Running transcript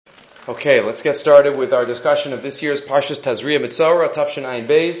Okay, let's get started with our discussion of this year's Parshas Tazria-Metzora, Tafshin Ayin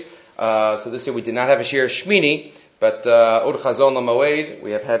Beis. So this year we did not have a Shir Shmini, but Od Chazon LaMoed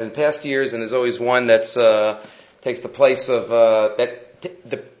we have had in past years, and there's always one that's takes the place of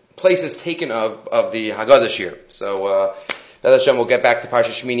the place is taken of the Haggadah Shir. So that Hashem will get back to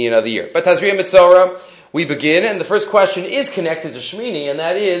Parshas Shmini another year. But Tazria-Metzora, we begin, and the first question is connected to Shmini, and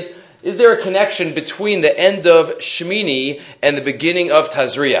that is there a connection between the end of Shmini and the beginning of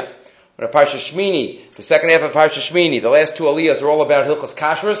Tazria? Parshas Shmini, the second half of Parshas Shmini, the last two aliyahs are all about Hilchos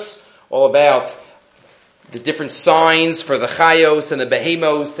Kashrus, all about the different signs for the Chayos and the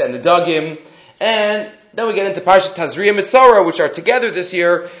Behemos and the Dagim, and then we get into Parshas Tazria-Metzora, which are together this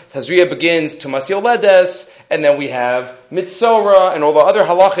year. Tazria begins Tumas Yoledes, and then we have Metzora and all the other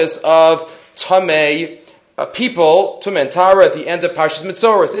halachas of Tamei people, Tum and Tara, at the end of Parshas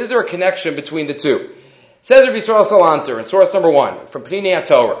Metzora. So is there a connection between the two? Says Rabbi Yisrael Salanter in source number 1 from Pnei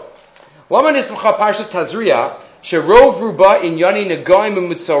Torah. Lama nismcha Parshas Tazria sherov ruba inyani negaim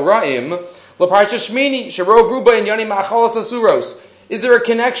u'mitzoraim leParshas Shmini sherov ruba inyani ma'achalas asuros. Is there a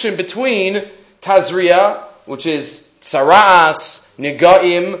connection between Tazria, which is tzaras,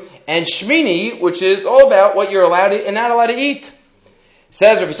 negaim, and Shmini, which is all about what you're allowed to and not allowed to eat?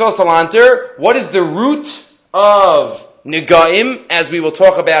 Says Rabbi Yisrael Salanter, what is the root of negaim, as we will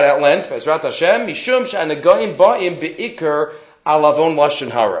talk about at length? Bezrat Hashem, mishum she'negaim ba'im be'ikar alavon lashon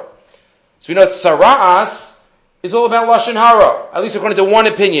hara. So we know that Sara'as is all about Lashon Hara, at least according to one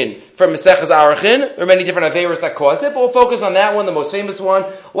opinion from Mesechus Arachin. There are many different Averos that cause it, but we'll focus on that one, the most famous one,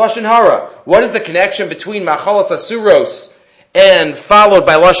 Lashon Hara. What is the connection between Machalas Asuros and followed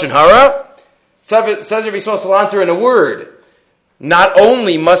by Lashon Hara? Says Rabbi Yisrael Salanter in a word, not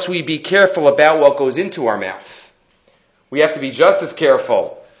only must we be careful about what goes into our mouth, we have to be just as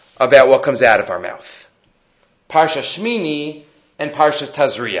careful about what comes out of our mouth. Parsha Shmini and Parshas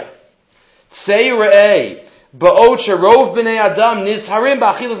Tazria. Say re'eh, ba'od sherov b'nei adam nizharim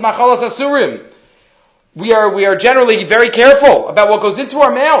ba'achilas machalas asurim. We are generally very careful about what goes into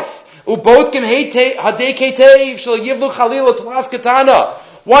our mouth. Ubotkim hadei ketev shel yivlu chalila tlas katana.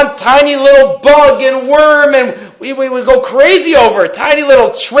 One tiny little bug and worm, and we go crazy over it. Tiny little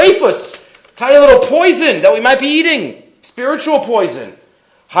trephus, tiny little poison that we might be eating, spiritual poison.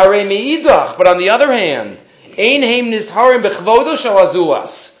 Harei meidach, but on the other hand, ein heim nizharim b'chvodo shel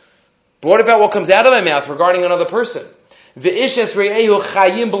azulas. But what about what comes out of my mouth regarding another person? V'ishes re'ehu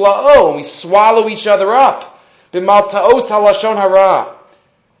chayim bla'o, and we swallow each other up. B'malta'os halashon hara.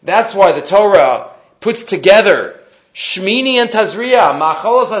 That's why the Torah puts together Shmini and Tazria,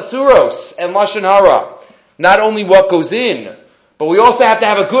 Machalos Asuros, and Lashon Hara. Not only what goes in, but we also have to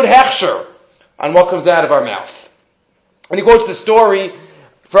have a good hechsher on what comes out of our mouth. And he quotes the story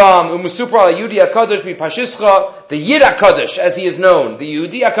from Umusupra Yudi HaKadosh Mipashischa, the Yid HaKadosh, as he is known, the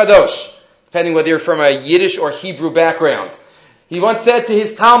Yudi HaKadosh, depending whether you're from a Yiddish or Hebrew background. He once said to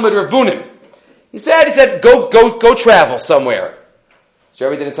his Talmud Rav Bunim, he said, go travel somewhere. So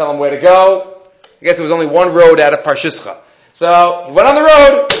Rebbe didn't tell him where to go. I guess there was only one road out of Parshischa. So he went on the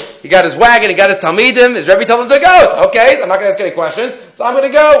road, he got his wagon, he got his Talmidim, his Rebbe told him to go. So, okay, I'm not going to ask any questions, so I'm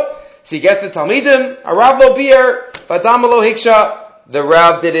going to go. So he gets the Talmidim, Arav lo bir, Vadam lo hiksha. The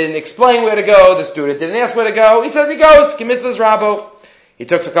Rav didn't explain where to go. The student didn't ask where to go. He says he goes. Kimitzvahs Rabbo. He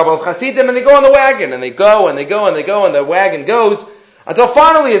took a couple of Hasidim and they go on the wagon. And they go and they go and they go and the wagon goes until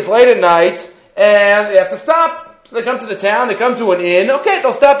finally it's late at night and they have to stop. So they come to the town. They come to an inn. Okay,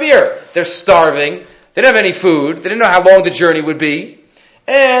 they'll stop here. They're starving. They didn't have any food. They didn't know how long the journey would be.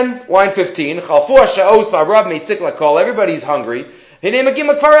 And line 15. Everybody's hungry. They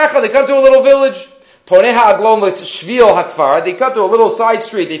come to a little village. They come to a little side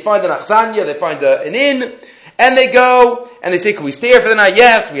street, they find an achsanya, they find an inn, and they go, and they say, can we stay here for the night?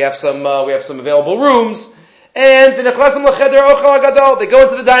 Yes, we have some available rooms. And they go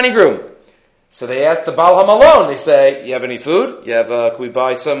into the dining room. So they ask the Baal HaMalon, they say, you have any food? Can we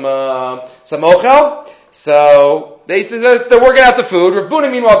buy some ochel? So they're working out the food. Rav Buna,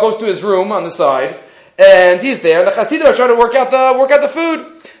 meanwhile, goes to his room on the side, and he's there, and the Hasidim are trying to work out the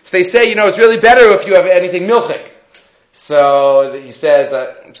food. So they say, it's really better if you have anything milchik. So he says,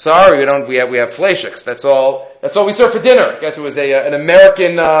 I'm sorry, we have fleishiks. That's all we serve for dinner. I guess it was an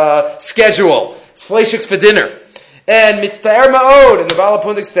American schedule. It's fleishiks for dinner. And mitztaer ma'od, and the Baal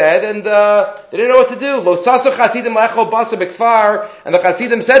HaPundik said, and they didn't know what to do. Lo sasu chasidim lechol basa b'kfar, and the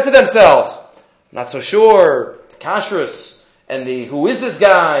chasidim said to themselves, not so sure, kashrus, and who is this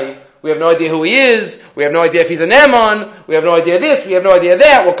guy? We have no idea who he is. We have no idea if he's a Neman. We have no idea this. We have no idea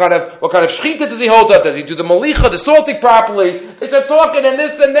that. What kind of shechita does he hold up? Does he do the malicha, the salting properly? They start talking and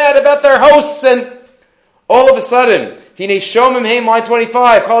this and that about their hosts, and all of a sudden, Hine shomim heim, line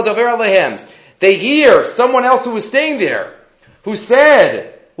 25. Chol dover alehem. They hear someone else who was staying there, who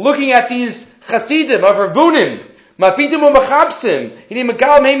said, looking at these chasidim of Rabbunim, mapidim u'machabsim, hine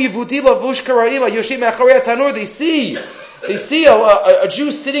megalim heim yivuti lavush kara'im, yoshim acharei tanur. They see a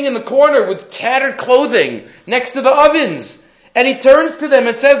Jew sitting in the corner with tattered clothing next to the ovens. And he turns to them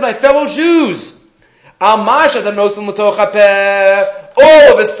and says, my fellow Jews, all of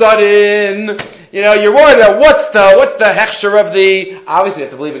a sudden, you're worried about what the hechsher of the, obviously you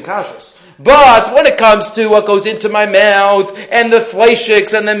have to believe in kashrus. But when it comes to what goes into my mouth, and the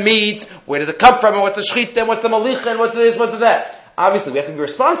fleishiks and the meat, where does it come from, and what's the shchita, and what's the malicha, and what's this, what's that? Obviously we have to be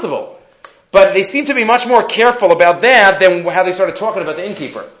responsible. But they seem to be much more careful about that than how they started talking about the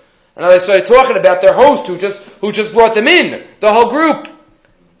innkeeper. And how they started talking about their host who just brought them in, the whole group.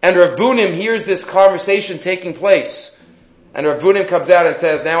 And Rav Bunim hears this conversation taking place. And Rav Bunim comes out and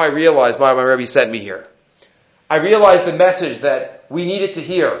says, now I realize why my Rebbe sent me here. I realized the message that we needed to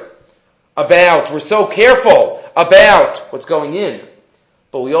hear about, we're so careful about what's going in.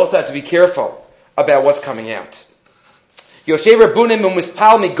 But we also have to be careful about what's coming out. Yoshe Rabbunim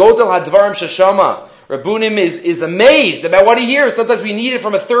u'mispal migodel hadvarim sheshama. Rabbunim is amazed about what he hears. Sometimes we need it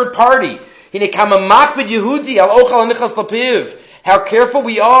from a third party. How careful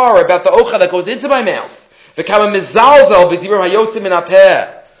we are about the ocha that goes into my mouth. It comes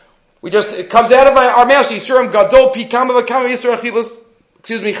out of our mouth.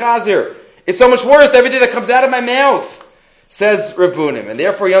 It's so much worse than everything that comes out of my mouth, says Rabbunim. And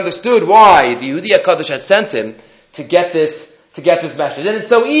therefore he understood why the Yehudi HaKadosh had sent him to get this message. And it's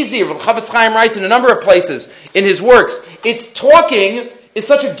so easy. Chavetz Chaim writes in a number of places in his works, it's talking is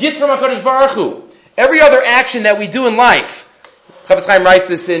such a gift from HaKadosh Baruch Hu. Every other action that we do in life, Chavetz Chaim writes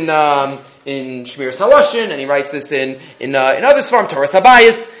this in Shmiras Haloshin, and he writes this in other Sfarim, Torah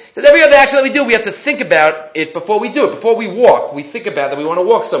Sabayis. So every other action that we do, we have to think about it before we do it. Before we walk, we think about that we want to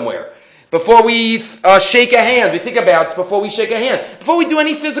walk somewhere. Before we shake a hand, we think about before we shake a hand. Before we do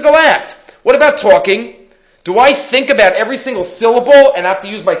any physical act. What about talking? Do I think about every single syllable and I have to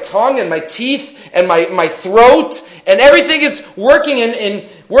use my tongue and my teeth and my throat and everything is working and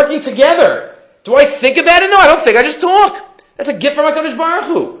working together? Do I think about it? No, I don't think. I just talk. That's a gift from HaKadosh Baruch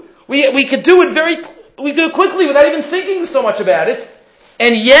Hu. We could do it we do it quickly without even thinking so much about it.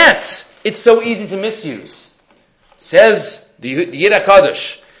 And yet, it's so easy to misuse. Says the Yid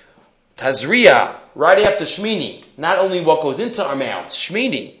HaKadosh, Tazria, right after Shmini, not only what goes into our mouths,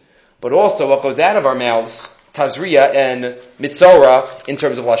 Shmini, but also what goes out of our mouths, Tazria and Metzora, in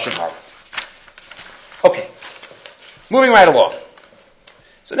terms of Lashon Hara. Okay. Moving right along.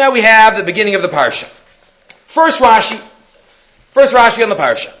 So now we have the beginning of the parsha. First Rashi on the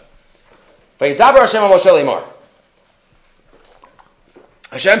parsha. Vayidaber Hashem al Moshe lemar.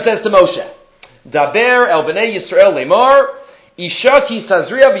 Hashem says to Moshe, Daber el bnei Yisrael lemar, Isha ki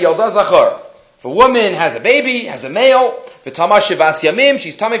Tazria v'yolda zachar. If a woman has a baby, has a male, v'tama shivas yamim,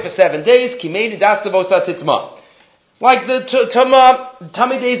 she's tummy for 7 days, kimein das devosa titma. Like the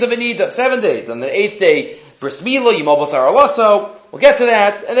tummy days of Anida, 7 days. On the 8th day, bris milah, yimol basar alaso. We'll get to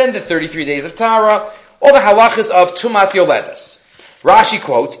that. And then the 33 days of Tara. All the halachas of Tumas Yoledas. Rashi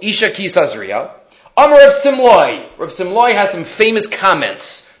quotes, Isha ki Tazria. Amar Rav Simloi. Rav Simloi has some famous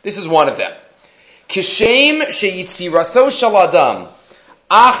comments. This is one of them. Kishem sheyitziraso shaladam.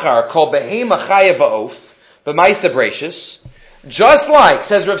 Achar kol behema chaya va'of. B'maisa brachis. Just like,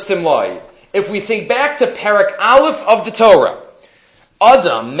 says Rav Simloi, if we think back to Parak Aleph of the Torah,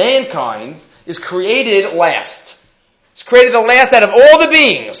 Adam, mankind, is created last. It's created the last out of all the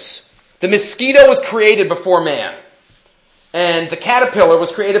beings. The mosquito was created before man. And the caterpillar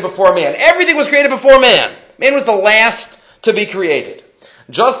was created before man. Everything was created before man. Man was the last to be created.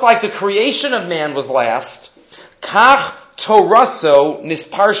 Just like the creation of man was last, Kach Toraso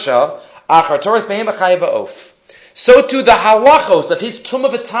Nisparsha Achar Toras Behem B'Chai Va'of. So too the halachos of his Tumah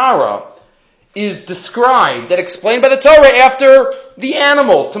V'Tara is described, that explained by the Torah after the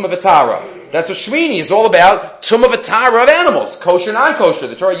animals, Tumah V'Tara. That's what Shmini is all about, Tumah V'Tara of animals, kosher, non-kosher.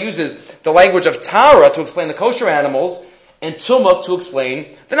 The Torah uses the language of Tara to explain the kosher animals, and Tumah to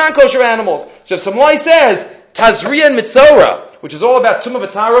explain the non-kosher animals. So if Samlai says, Tazria-Metzora, which is all about Tumah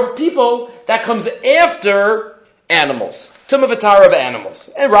V'Tara of people, that comes after animals. Tumah V'Tara of animals.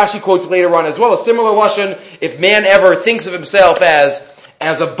 And Rashi quotes later on as well a similar lashon, if man ever thinks of himself as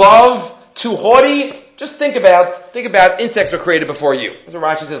above, too haughty, just think about insects are created before you. That's what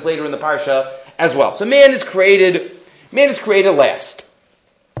Rashi says later in the parsha as well. So man is created last.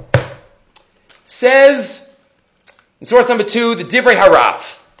 Says, in source number 2, the Divrei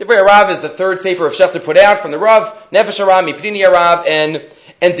Harav. Divrei Harav is the third sefer of Shechter put out from the Rav, Nefesh Harav, Miprini Harav, and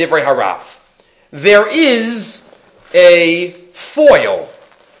Divrei Harav. There is a foil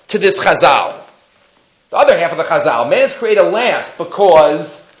to this chazal. The other half of the chazal, man is created last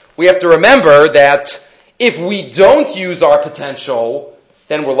because we have to remember that if we don't use our potential,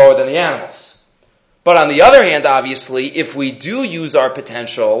 then we're lower than the animals. But on the other hand, obviously, if we do use our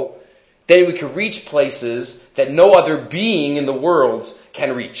potential, then we can reach places that no other being in the world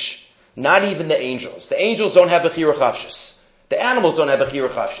can reach. Not even the angels. The angels don't have bechira chavshus. The animals don't have bechira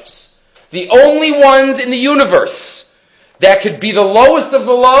chavshus. The only ones in the universe that could be the lowest of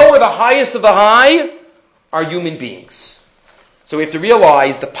the low or the highest of the high are human beings. So we have to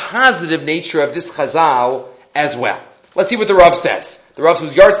realize the positive nature of this chazal as well. Let's see what the Rav says. The Rav,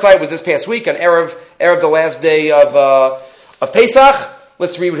 whose yard site was this past week on Erev the last day of Pesach.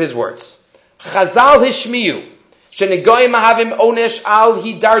 Let's read his words. Chazal hishmiyu shenegoyim mahavim onesh al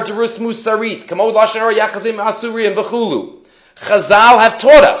hidarderus musarit kamod lashon hara yachazim asurim v'chulu. Chazal have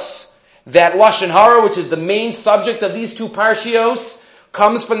taught us that lashon hara, which is the main subject of these two parshios,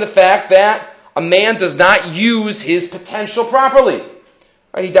 comes from the fact that a man does not use his potential properly.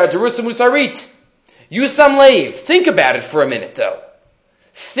 Right? Hidarderus musarit. Use some lave. Think about it for a minute, though.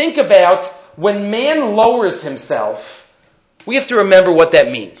 Think about when man lowers himself, we have to remember what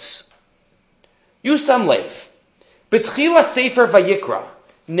that means. Use some lave. Betchila Sefer Vayikra,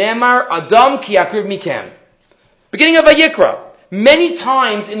 Nemar Adam ki yakriv mikem. Beginning of Vayikra. Many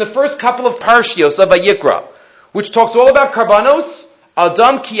times in the first couple of parshios of Vayikra, which talks all about karbanos,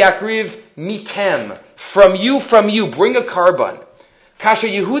 Adam ki yakriv mikem. From you, bring a karban. Kasha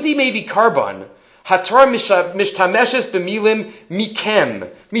Yehudi may be karban. Hatar mishtameshes b'milim mikem,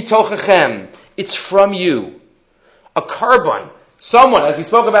 mitochachem. It's from you. A karban. Someone, as we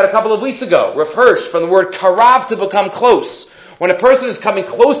spoke about a couple of weeks ago, Rav Hirsch, from the word karav, to become close. When a person is coming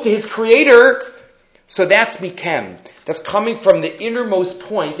close to his creator, so that's mikem. That's coming from the innermost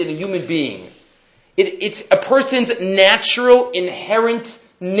point in a human being. It's a person's natural, inherent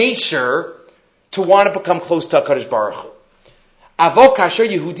nature to want to become close to HaKadosh Baruch Hu. Avo kasher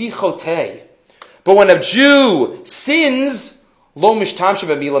Yehudi chotei. But when a Jew sins, lo mishtamshe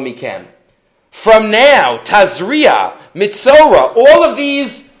b'mila mikem. From now, Tazria-Metzora, all of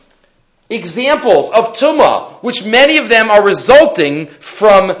these examples of Tumah, which many of them are resulting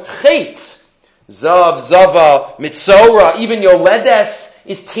from Chet. Zav, Zava, Metzora, even Yoledes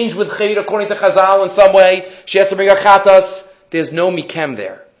is tinged with Chet according to Chazal in some way. She has to bring a Chatas. There's no mikem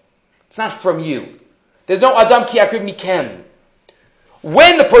there. It's not from you. There's no Adam ki yakriv mikem.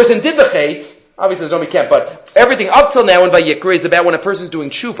 When the person did the Chet, obviously there's no mikem, but everything up till now in Vayikra is about when a person's doing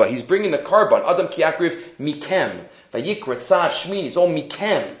tshuva. He's bringing the karban. Adam ki yakriv mikem. Vayikra, Tzav, Shmini, it's all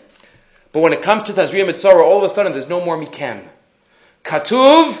mikem. But when it comes to Tazria-Metzora, all of a sudden there's no more mikem.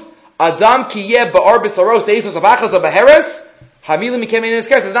 Katuv, Adam ki yeh ba'ar b'saros eisos avachas b'heres, hamilim mikem in his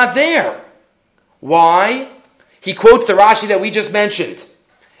case. It's not there. Why? He quotes the Rashi that we just mentioned.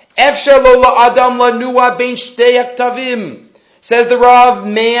 Efshar lo la'adam la'nua bein shtei aktavim. Says the Rav,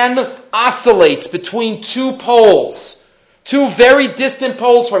 man oscillates between two poles, two very distant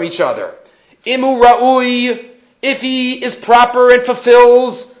poles from each other. Imu ra'ui, if he is proper and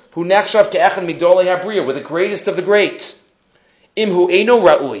fulfills, hu nechshav ke'echad migdolei habriya, with the greatest of the great. Imhu eino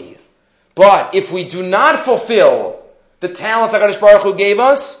ra'ui. But if we do not fulfill the talents HaKadosh Baruch Hu gave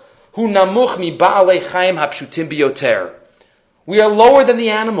us, hu namuch mi ba'alei chaim hapshutim biyoter. We are lower than the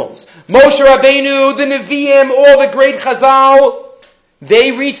animals. Moshe Rabbeinu, the Nevi'im, all the great Chazal,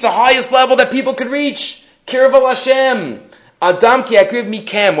 they reach the highest level that people could reach. Kirval Hashem. Adam ki yakriv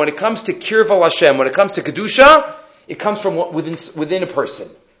mikem. When it comes to Kirval Hashem, when it comes to Kedusha, it comes from within a person.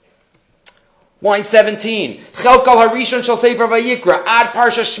 Line 17. Chelkal Harishon shall Sefer Vayikra. Ad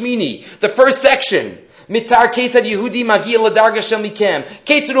Parsha Shmini. The first section. Mitar Kesad Yehudi Magia Ladarga Shel Mikem.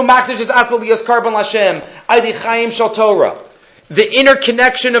 Ketzadu Makdash is Asbel Lios Karban Lashem. Adi Chaim Shal Torah. The inner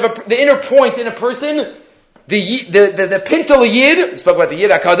connection of the inner point in a person, the pintel yid, we spoke about the Yid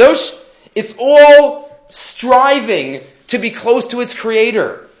HaKadosh, it's all striving to be close to its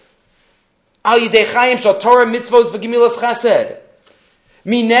creator. Al Yidei Chaim Shal Torah Mitzvos V'Gemilas Chesed.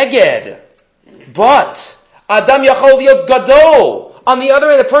 Mineged. But Adam Yachol Liot Gadol. On the other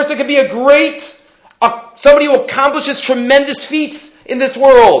hand, the person can be a great, somebody who accomplishes tremendous feats in this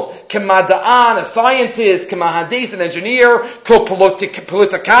world. Kemada'an, a scientist, kemahandes, an engineer,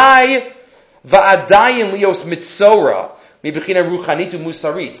 politikai, va'adayin lios mitzora, mibechina ruchanitu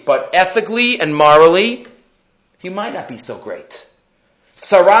musarit. But ethically and morally, he might not be so great.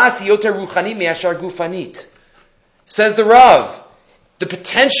 Saras yoter ruchanit me'ashar gufanit. Says the Rav, the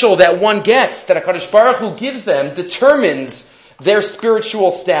potential that one gets, that HaKadosh Baruch Hu gives them, determines their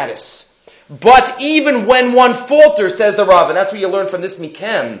spiritual status. But even when one falters, says the Rav, and that's what you learn from this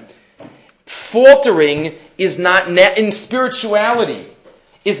Mikem, faltering is not, in spirituality,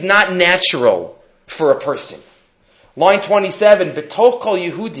 is not natural for a person. Line 27, B'toch kol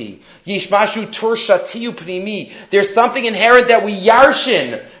Yehudi, yishmashu tur shatiu pnimi. There's something inherent that we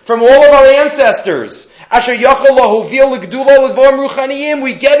yarshin from all of our ancestors. Asher yachol lahovil l'gdula l'dvarim ruchaniyim.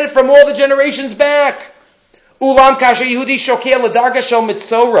 We get it from all the generations back. Ulam kasher Yehudi shokeh l'darga shel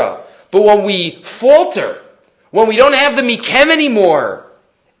Metzora. But when we falter, when we don't have the mikem anymore,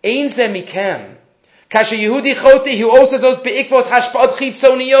 ein ze mikem. Kasher Yehudi chote hu osazos beikvos hashpad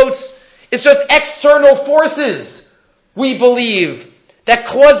chitzoniyot. It's just external forces, we believe, that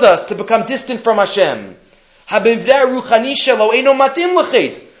cause us to become distant from Hashem. We have a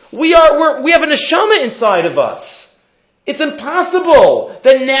neshama inside of us. It's impossible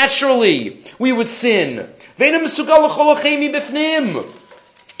that naturally we would sin.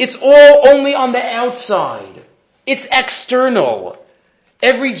 It's all only on the outside. It's external.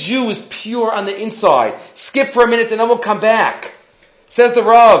 Every Jew is pure on the inside. Skip for a minute and then we'll come back. Says the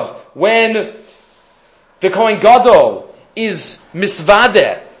Rav, when the Kohen Gadol is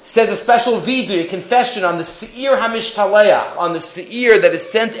misvadeh, says a special vidu, a confession on the seir hamishtaleyach, on the seir that is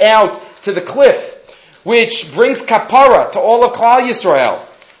sent out to the cliff, which brings kapara to all of Klal Yisrael.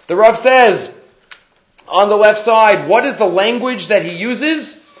 The Rav says, on the left side, what is the language that he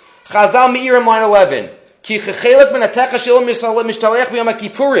uses? Chazal Meir in line 11. Ki chechelek menatecha shel mishtaleach b'yom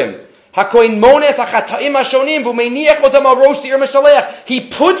HaKippurim. HaKohen mones hachata'im hashonim v'meiniach otam al rosh seir mishtaleach. He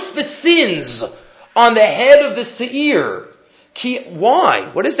puts the sins on the head of the seir. Why?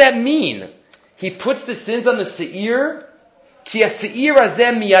 What does that mean? He puts the sins on the seir? Ki ha-seir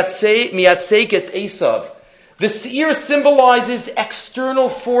hazeh miyatzekes Esav. The seir symbolizes external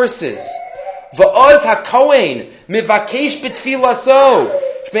forces. Va'oz ha-Kohen mivakesh b'tfilaso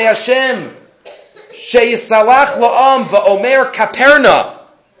shmei Hashem sheyisalach la'am va'omer kaperna.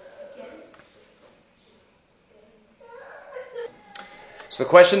 So the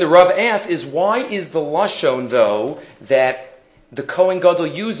question the Rav asks is, why is the lashon though that the Kohen Gadol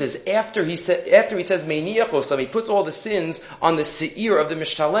uses after he says meiniach osam, he puts all the sins on the seir of the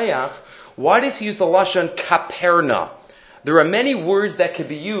mishtaleach? Why does he use the lashon kaperna? There are many words that could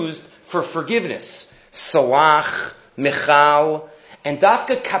be used for forgiveness. Salach, Michal, and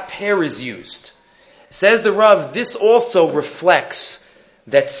dafka kaper is used. Says the Rav, this also reflects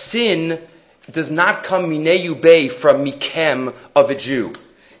that sin does not come minei ubei from mikem of a Jew.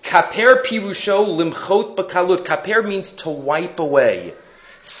 Kaper pirusho limchot bakalut. Kaper means to wipe away.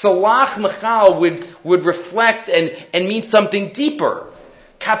 Salach Michal would reflect and mean something deeper.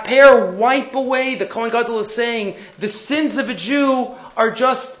 Kaper, wipe away. The Kohen Gadol is saying the sins of a Jew are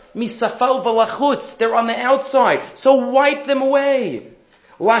just misafal v'lachutz. They're on the outside. So wipe them away.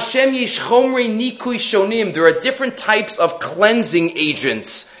 Lashem yish chomrei nikui shonim. There are different types of cleansing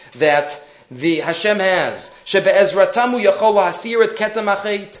agents that the Hashem has. Shebe'ezratamu yachol hasir et ketam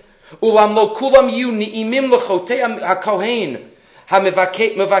achet. Ulam lo kulam yu ni'imim l'chotei ha-kohen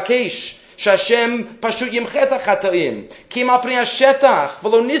ha-mevakesh. Shashem pashut yimchet ha-chatoim. Kim apnei ha-shetach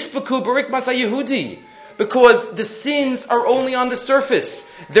v'lo nispeku b'rik masa Yehudi. Because the sins are only on the surface.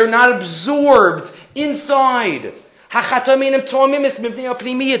 They're not absorbed inside. Ha-chatoim im to'amim es mibnei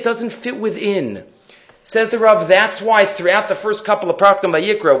ha-pnimi. It doesn't fit within. Says the Rav, that's why throughout the first couple of Praktim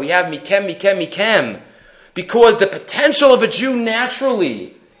Vayikra we have mikem. Because the potential of a Jew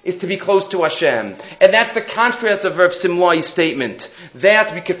naturally is to be close to Hashem. And that's the contrast of Rav Simlai's statement.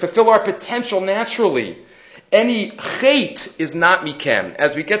 That we can fulfill our potential naturally. Any chait is not mikem.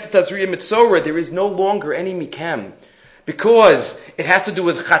 As we get to Tazria-Metzora, there is no longer any mikem. Because it has to do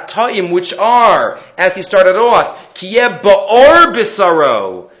with chata'im, which are, as he started off, kiyeh ba'or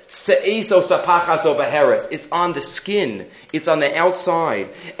bisaro. It's on the skin. It's on the outside.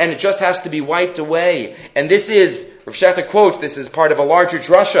 And it just has to be wiped away. And this is, Rav Shechter quotes, this is part of a larger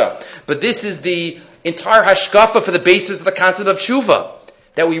drasha. But this is the entire hashkafa for the basis of the concept of tshuva.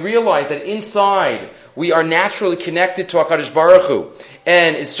 That we realize that inside we are naturally connected to HaKadosh Baruch Hu.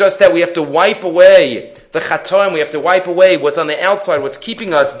 And it's just that we have to wipe away the chatoim. We have to wipe away what's on the outside, what's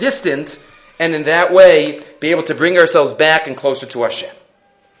keeping us distant. And in that way, be able to bring ourselves back and closer to Hashem.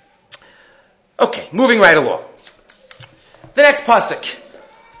 Okay, moving right along. The next pasuk,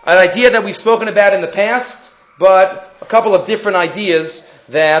 an idea that we've spoken about in the past, but a couple of different ideas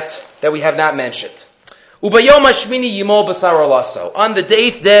that we have not mentioned. Ubayom hashmini yimol basar laso. On the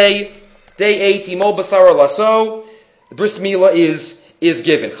 8th day, day 8, yimol basar laso, the bris milah is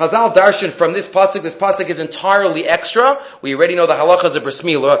given. Chazal darshan from this pasuk. This pasuk is entirely extra. We already know the halachas of bris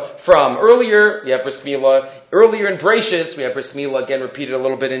milah from earlier. We have bris milah earlier in Breishis. We have bris milah again repeated a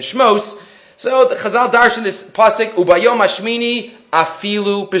little bit in Shmos. So the Chazal darshan this pasuk, Ubayom hashmini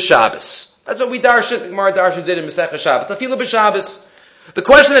afilu b'Shabbos. That's what we darshan, Gemara darshan did in Masechah Shabbos. Tafila b'Shabbos. The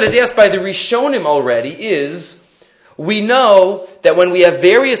question that is asked by the Rishonim already is, we know that when we have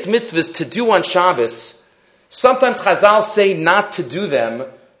various mitzvahs to do on Shabbos, sometimes Chazal say not to do them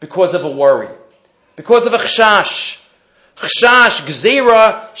because of a worry, because of a chshash. Chshash,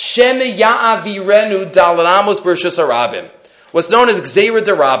 gzeira, sheme ya'avirenu dalaramos b'rshus harabim. What's known as gzeira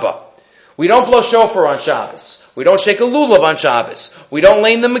derabba. We don't blow shofar on Shabbos. We don't shake a lulav on Shabbos. We don't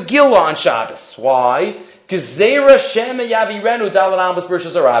lay in the Megillah on Shabbos. Why? Gzeira sheme ya'avirenu dalaramos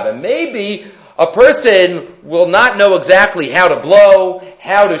b'rshus harabim. Maybe a person will not know exactly how to blow,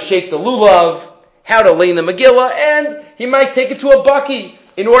 how to shake the lulav, how to lay in the Megillah, and he might take it to a baki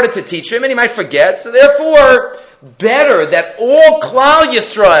in order to teach him, and he might forget. So therefore, better that all Klal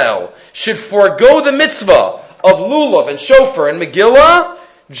Yisrael should forego the mitzvah of lulav and shofar and Megillah,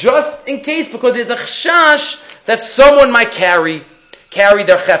 just in case, because there's a chshash that someone might carry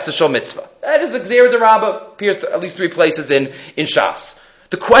their chefza shel mitzvah. That is the Gzeira D'Rabba, appears to at least 3 places in Shas.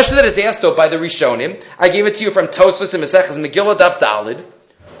 The question that is asked, though, by the Rishonim, I gave it to you from Tosfos and Maseches Megillah Daf Dalid.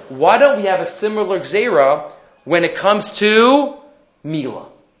 Why don't we have a similar Gzeira when it comes to Milah?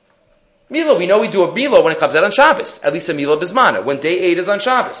 Milah, we know we do a Milah when it comes out on Shabbos. At least a Milah Bismana, when day 8 is on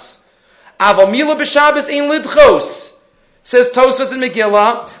Shabbos. Aval Milah b'Shabbos ein lidchos, says Tosfos and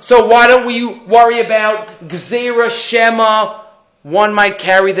Megillah. So why don't we worry about Gzeira Shema, one might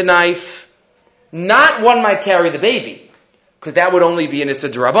carry the knife, not one might carry the baby, because that would only be an Issa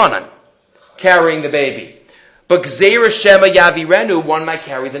D'Rabbanan, carrying the baby. But Gzeira Shema Yavirenu, one might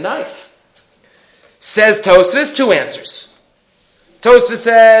carry the knife. Says Tosfos, 2 answers. Tosfos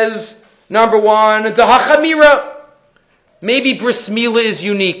says, number 1, Dahachamira. Maybe Bris Milah is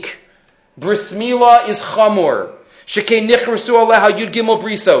unique. Bris Milah is Chamor. Shekei Nichrasu Aleha Yud Gimel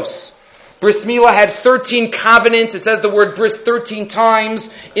Brisos. Bris Milah had 13 covenants. It says the word bris 13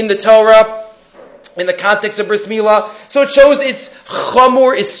 times in the Torah, in the context of Bris Milah. So it shows its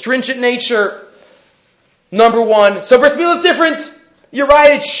Chamor, its stringent nature. Number 1. So Bris Milah is different. You're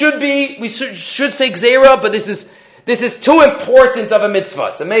right, it should be, we should say Gzeira, but this is too important of a mitzvah.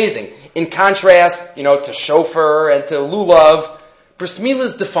 It's amazing. In contrast, to shofar and to lulav, Bris Milah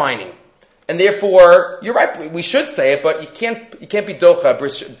is defining. And therefore, you're right, we should say it, but you can't be docha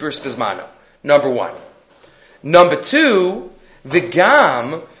bris bismana. Number 1. Number 2, the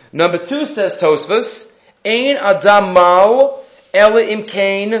gam, number 2 says Tosfos, ein adam mal, ele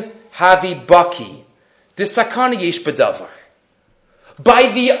imkain havi baki. Disakana yesh bedavar. By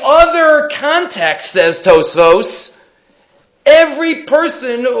the other context, says Tosfos, every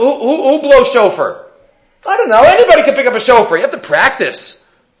person who blows shofar, I don't know, anybody can pick up a shofar. You have to practice.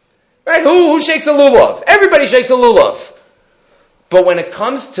 Right? Who shakes a lulav? Everybody shakes a lulav. But when it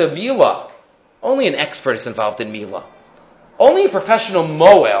comes to Milah, only an expert is involved in Milah. Only a professional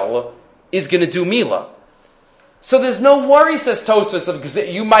moel is going to do Milah. So there's no worry, says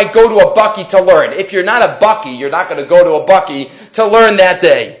Tosfos, you might go to a baki to learn. If you're not a baki, you're not going to go to a baki to learn that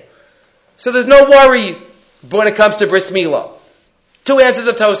day. So there's no worry when it comes to Bris Milah. 2 answers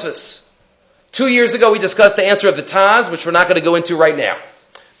of Tosfos. 2 years ago we discussed the answer of the Taz, which we're not going to go into right now.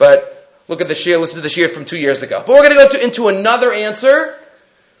 But look at the shir, listen to the shir from 2 years ago. But we're going to go into another answer.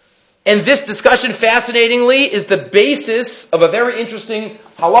 And this discussion, fascinatingly, is the basis of a very interesting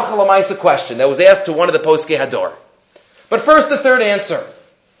halacha l'maisa question that was asked to one of the Poskei Hador. But first, the third answer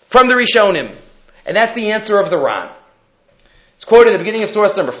from the Rishonim. And that's the answer of the Ran. It's quoted at the beginning of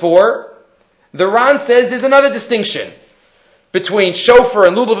source number 4. The Ran says there's another distinction between shofar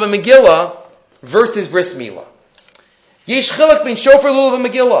and lulav and Megillah versus bris milah. Yesh chilek bin shofar, lulav, and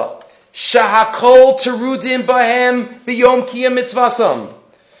Megillah. Shahakol terudim bahem b'yom kiyam mitzvasam.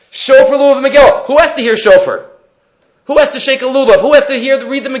 Shofar, lulav, and Megillah. Who has to hear shofar? Who has to shake a lulav? Who has to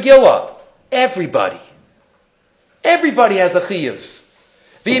read the Megillah? Everybody. Everybody has a chiyuv.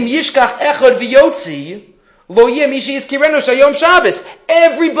 V'im yishkach echad v'yotzi lo yeh mishi yizkirenu shayom Shabbos.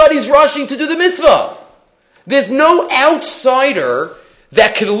 Everybody's rushing to do the mitzvah. There's no outsider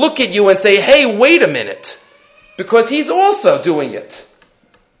that can look at you and say, hey, wait a minute. Because he's also doing it.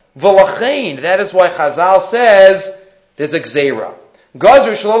 V'lachein, that is why Chazal says, there's a gzeira.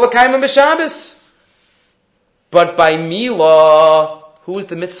 Gazru shelo l'kaima b'Shabbos. But by Milah, who is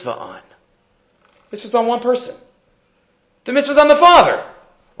the mitzvah on? The mitzvah's on one person. The mitzvah's on the father.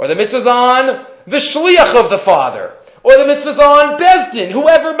 Or the mitzvah's on the shliach of the father. Or the mitzvah's on Bezdin,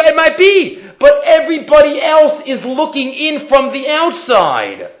 whoever it might be. But everybody else is looking in from the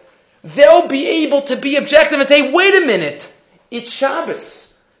outside. They'll be able to be objective and say, wait a minute, it's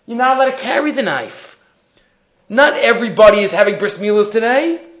Shabbos. You're not allowed to carry the knife. Not everybody is having bris milahs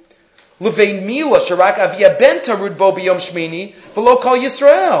today. Levein milah sharak avia ben tarud bo b'yom shmini v'lo kol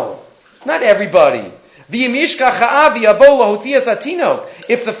Yisrael. Not everybody. If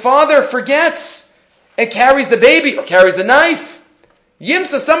the father forgets and carries the baby or carries the knife,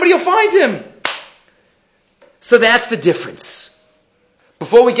 Yimsa, somebody will find him. So that's the difference.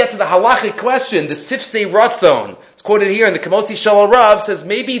 Before we get to the halachic question, the Sifsei Ratzon, it's quoted here in the Kamoti Shalal Rav, says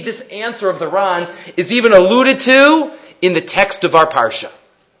maybe this answer of the Ran is even alluded to in the text of our Parsha.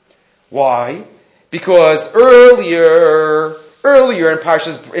 Why? Because earlier in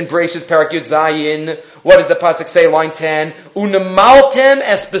Parshas, in Bereshis Parak Yud Zayin, what does the pasuk say? Line 10, Unemaltem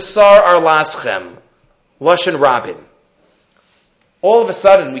es besar arlaschem, Lashon Rabin. All of a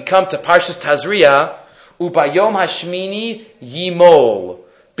sudden, we come to Parshas Tazria, Ubayom Hashmini Yimol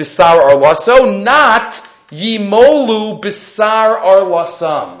Bisar Arlaso, not Yimolu Bisar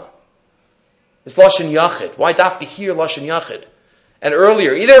Arlasam. It's Lashon Yachid. Why dafka here Lashon Yachid? And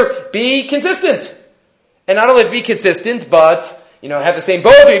earlier, either be consistent, and not only be consistent, but have the same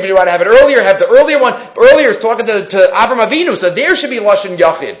both. Or if you want to have it earlier, have the earlier one. Earlier is talking to Avram Avinu, so there should be Lashon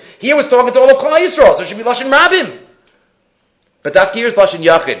Yachid. Here was talking to all of Klal Yisrael, so it should be Lashon Rabim. But dafka here is Lashon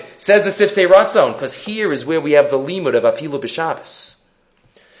Yachid. Says the Sifsei Ratzon, because here is where we have the limud of Afilu B'Shabbos.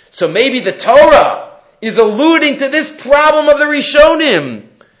 So maybe the Torah is alluding to this problem of the Rishonim.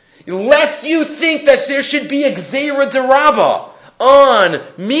 Lest you think that there should be a Gzeira Derabba on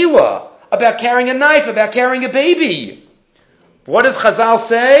Mila about carrying a knife, about carrying a baby. What does Chazal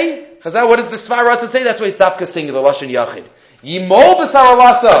say? What does the Svar Ratzon say? That's why it's dafka singular, Lashon Yachid. Yimol B'Sar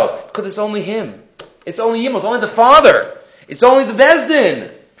Arlaso. Because it's only him. It's only Yimol. It's only the father. It's only the Bezdin.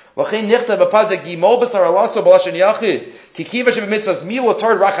 L'chein nichtav b'pazek Yimol B'Sar Arlaso b'Lashon Yachid. Kikiva sheb'mitzvahs Mila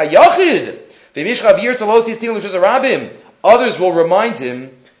tard racha Yachid. V'mishchav yir tzalot yistil l'shuz Rabim. Others will remind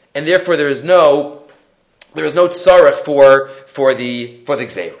him, and therefore there is no tzarech for the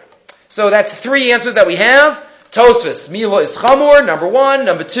Gzeira. So that's three answers that we have. Tosfos, Mila is Chamor, number one.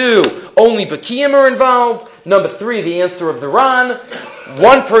 Number two, only Bakiyim are involved. Number three, the answer of the Ran.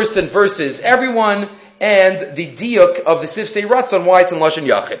 One person versus everyone. And the diuk of the Sifsei Ratzon, why it's in Lashon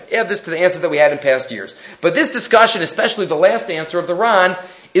Yachid. Add this to the answers that we had in past years. But this discussion, especially the last answer of the Ran,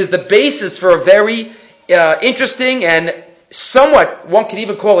 is the basis for a very interesting and somewhat, one could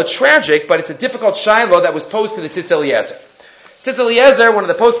even call it tragic, but it's a difficult shiloh that was posed to the Tzitz Eliezer. Tzitz Eliezer, one of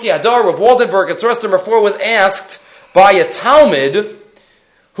the Poskei Hadar of Waldenberg at source number 4, was asked by a Talmud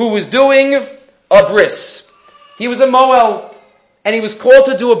who was doing a bris. He was a Moel, and he was called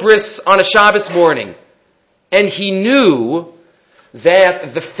to do a bris on a Shabbos morning. And he knew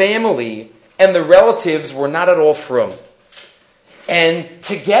that the family and the relatives were not at all frum. And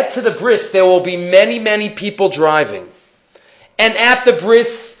to get to the bris, there will be many, many people driving. And at the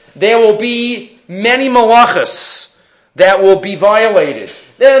bris, there will be many malachas that will be violated.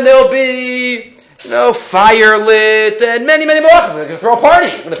 Then there'll be, fire lit, and many, many malachas. They're going to throw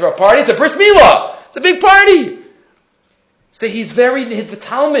a party. It's a bris milah. It's a big party. So the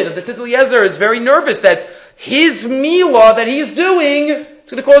Talmud of the Tzitz Eliezer is very nervous that his milah that he's doing is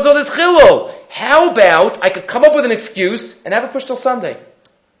going to cause all this chilul. How about I could come up with an excuse and have it pushed till Sunday?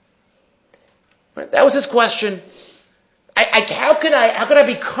 Right? That was his question. How could I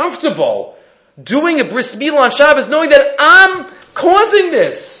be comfortable doing a bris milah on Shabbos knowing that I'm causing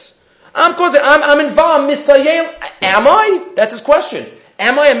this? I'm involved. I'm misayel. Am I? That's his question.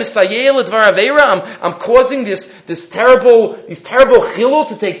 Am I a misayel advar aveira? I'm causing these terrible chilul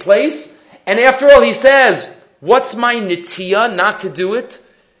to take place. And after all, he says, what's my nitiyah not to do it?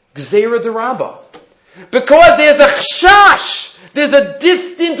 Gzeira derabba. Because there's a chashash, there's a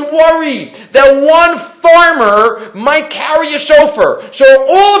distant worry that one farmer might carry a shofar. So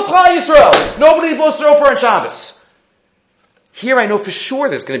all of Klal Yisrael, nobody blows shofar on Shabbos. Here I know for sure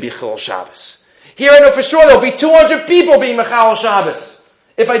there's going to be Chilul Shabbos. Here I know for sure there'll be 200 people being Mechal Shabbos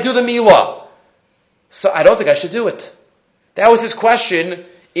if I do the milah. So I don't think I should do it. That was his question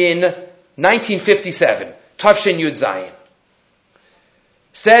in 1957. Tavshin Yud Zayin.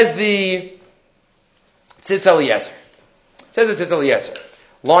 Says the Tzitz Eliezer.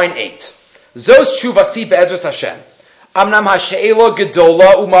 Line 8. Zos shuvasi be'ezras Hashem. Amnam ha'she'ela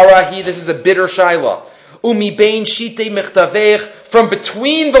gedola umarahi. This is a bitter shaila. Umi bein shitei mechtavech. From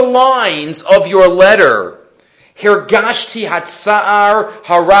between the lines of your letter. Hirgashti hatsa'ar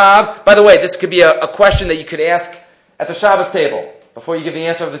harav. By the way, this could be a question that you could ask at the Shabbos table before you give the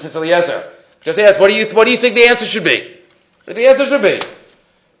answer of the Tzitz Eliezer. Just ask, what do you think the answer should be? What the answer should be?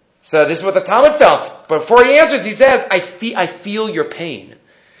 So this is what the Talmud felt. But before he answers, he says, I feel your pain.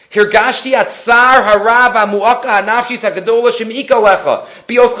 Hirgashti atzar harav hamuaka hanafshis hagadola shemika lecha.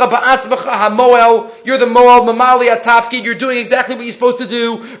 Bioscha ba'atzmacha hamoel. You're the moel mamali atafkid. You're doing exactly what you're supposed to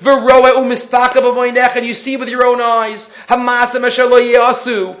do. V'roe umistaka b'moinech. And you see with your own eyes. Hamasa meshalo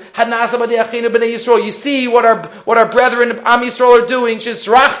yeasu. Hanasa b'deachinu b'nei Yisrael. You see what our brethren Am Yisrael are doing.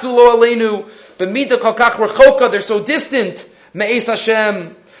 Shisrachtu lo aleinu. B'mida kol kach rechoka. They're so distant. Me'es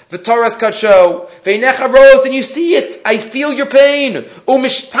Hashem. The Torah's kadsho. Ve'necha rose, and you see it. I feel your pain.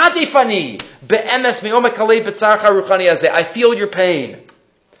 U'mishtadifani. Be'emes me'omek halev b'tzarcha ruchani hazeh. I feel your pain.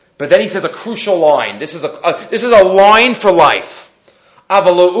 But then he says a crucial line. This is a line for life.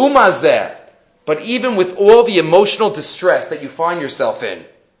 Avalo umazeh. But even with all the emotional distress that you find yourself in,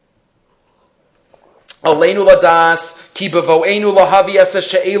 Aleinu ladas ki bavo'enu lahavi asa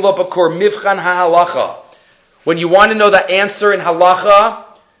she'ela b'kor mivchan ha'halacha. When you want to know the answer in halacha,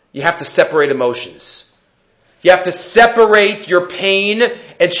 you have to separate emotions. You have to separate your pain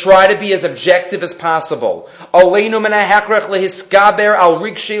and try to be as objective as possible. Aleinu menahachrech lehiskaber al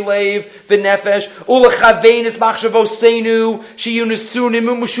rigshe leiv v'nefesh ulechavein es machshavosenu sheyunesunim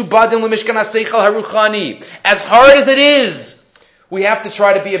u'mushubadim lemishkan haseichel haruchani. As hard as it is, we have to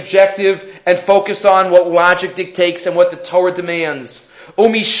try to be objective and focus on what logic dictates and what the Torah demands.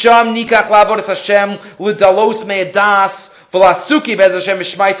 Umisham nikach la'avodas Hashem l'dalos me'edas. You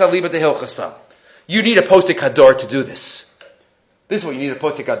need a posek hador to do this. This is what you need a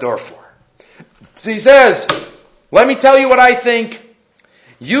posek hador for. So he says, let me tell you what I think.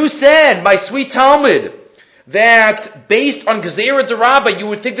 You said, my sweet Talmud, that based on Gezerah D'Rabba, you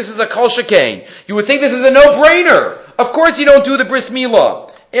would think this is a kol shekain. You would think this is a no-brainer. Of course you don't do the bris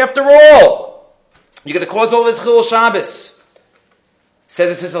milah. After all, you're going to cause all this chilul Shabbos.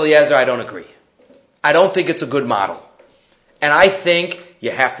 Says it's Eliezer, I don't agree. I don't think it's a good model. And I think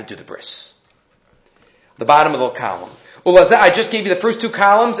you have to do the bris. The bottom of the column. I just gave you the first two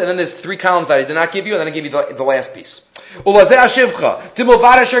columns, and then there's three columns that I did not give you, and then I gave you the last piece.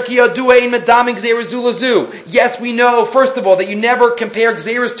 Yes, we know, first of all, that you never compare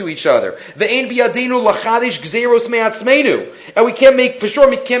gzeros to each other. And we can't make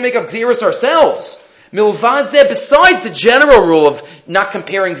up gzeros ourselves. Besides the general rule of not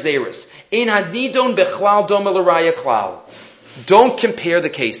comparing gzeros. Don't compare the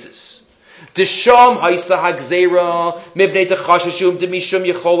cases. Desham haisa hagzera mibnei techashashum demishum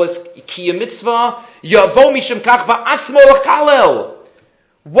yecholas kiyam mitzvah yavo mishum kach va'atzmo l'chalel.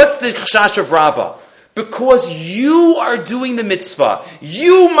 What's the chashash of Rabbah? Because you are doing the mitzvah.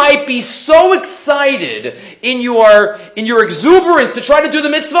 You might be so excited in your exuberance to try to do the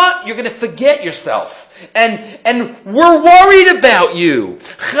mitzvah, you're going to forget yourself. And we're worried about you.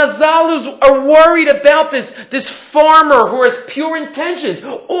 Chazal are worried about this farmer who has pure intentions.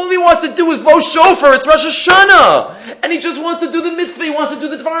 All he wants to do is blow shofar. It's Rosh Hashanah. And he just wants to do the mitzvah. He wants to do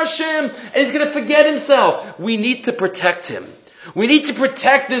the Dvar Hashem. And he's going to forget himself. We need to protect him. We need to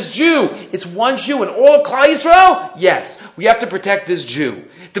protect this Jew. It's one Jew in all Klal Yisrael? Yes. We have to protect this Jew.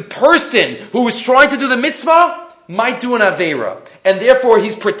 The person who is trying to do the mitzvah might do an Aveira. And therefore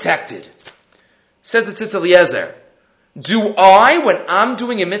he's protected. Says the Tzitz Eliezer, do I, when I'm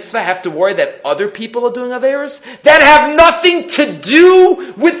doing a mitzvah, have to worry that other people are doing Aveiros? That have nothing to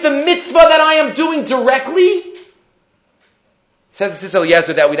do with the mitzvah that I am doing directly? Says the Tzitz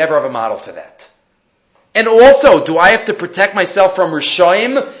Eliezer that we never have a model for that. And also, do I have to protect myself from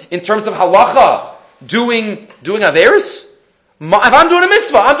Rishoim in terms of halacha, doing Aveiros? If I'm doing a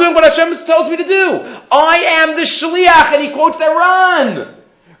mitzvah, I'm doing what Hashem tells me to do. I am the shliach, and he quotes the Ran.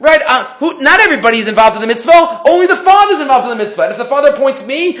 Right? Not everybody is involved in the mitzvah. Only the father is involved in the mitzvah. And if the father appoints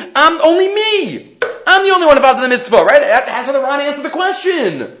me, I'm only me. I'm the only one involved in the mitzvah, right? That's how the Ran answered the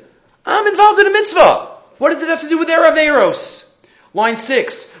question. I'm involved in a mitzvah. What does it have to do with their Aveiros? Line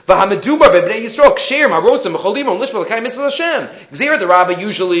 6. V'hamedumar b'bnei Yisrael ksherim harotzim v'cholimim lishma l'kayim mitzvah Hashem. Gezerah D'Rabba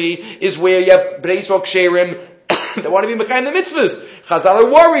usually is where you have bnei Yisrael ksherim that want to be mekayim the mitzvahs. Chazal are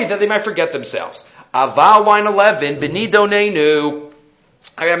worried that they might forget themselves. Aval line 11. B'ni doneinu.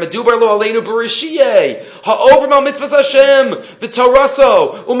 Medubar lo aleinu b'rishiyeh ha'over mal mitzvahs Hashem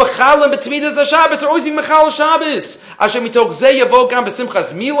v'toraso u'mechalem b'tmidas haShabbos. Always be mechal Shabbos. Hashem mitoch zeh yavo gam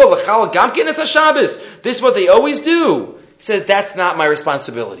b'simchas mila l'chal gam ken es haShabbos. This is what they always do. He says, that's not my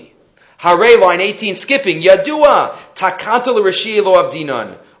responsibility. Hare, line 18, skipping. Yadua, takanta l'rishiyeh lo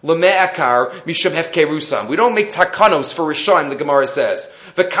avdinan. L'me'akar, mishum hefkerusam. We don't make takanos for Rishon, the Gemara says.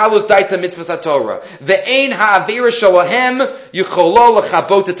 V'kalos daita mitzvahs haTorah. Ve'ein ha'avira shalahem yicholo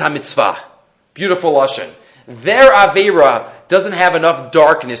l'chabot et ha'mitzvah. Beautiful lashon. Their avira doesn't have enough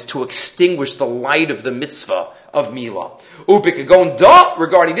darkness to extinguish the light of the mitzvah of Milah. Upikagon da,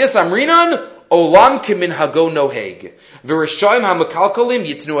 regarding this, Amrinan, Olam kimin hago noheg. V'rishoyim hamakalkalim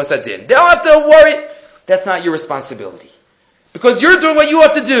yitnu asadin. They don't have to worry. That's not your responsibility. Because you're doing what you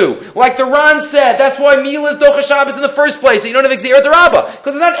have to do. Like the Ran said, that's why Mila is Docha Shabbos in the first place. So you don't have Xer D'Rabba.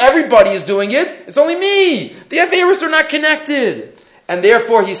 Because not everybody is doing it. It's only me. The Averis are not connected. And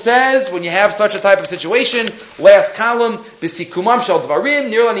therefore he says, when you have such a type of situation, last column, B'sikumam shel dvarim,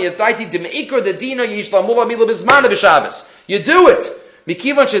 nirlani yazdaiti d'meikra d'dina yishlamula mila b'zmana b'Shabbos. You do it.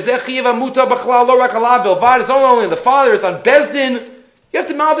 Mikivan shezeh chiyav muta b'chlal lo rak alav bilvad. It's only the father. It's on Bezdin. You have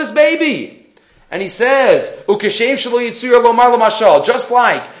to mouth this baby. And he says, Ukeshem shelo yitzur lomar l'mashal. Just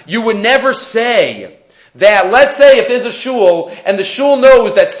like you would never say that, let's say if there's a shul, and the shul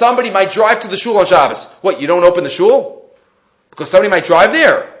knows that somebody might drive to the shul on Shabbos. What, you don't open the shul? Because somebody might drive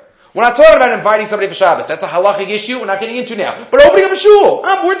there. We're not talking about inviting somebody for Shabbos. That's a halachic issue we're not getting into now. But opening up a shul.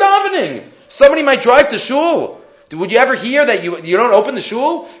 We're davening. Somebody might drive to shul. Would you ever hear that you don't open the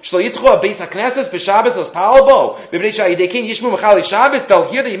shul? They'll hear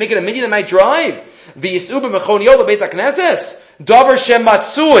that you make it a minion that might drive. Davar Shem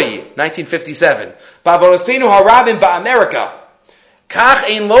Matsui, 1957. Bavarosenu harabim ba'Amerika. Kach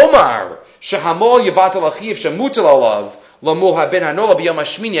ein lomar shehamol yavatal achiv shemutal alav lamul haben hanola b'yom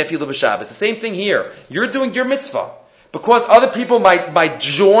hashmini efilu b'Shabbos. The same thing here. You're doing your mitzvah because other people might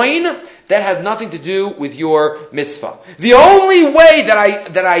join. That has nothing to do with your mitzvah. The only way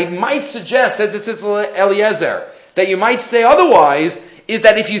that I might suggest, as this is Eliezer, that you might say otherwise, is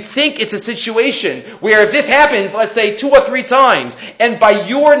that if you think it's a situation where if this happens, let's say 2 or 3 times, and by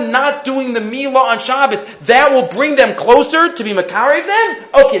your not doing the Milah on Shabbos, that will bring them closer to be Makarev them,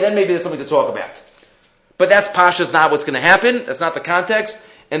 okay, then maybe there's something to talk about. But that's Pasha's not what's going to happen. That's not the context.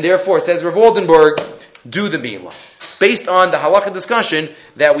 And therefore, says Rav Oldenburg, do the Milah. Based on the halacha discussion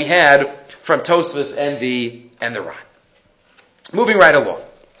that we had from Tosfos and the Ran. Moving right along.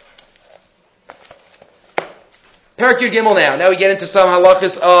 Parak Yud Gimel now. Now we get into some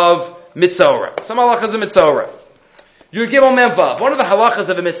halachas of Metzora. Yud Gimel Memvav. One of the halachas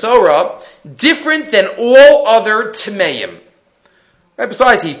of a Metzora, different than all other Tmeim. Right?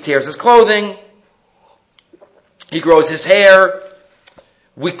 Besides, he tears his clothing, he grows his hair,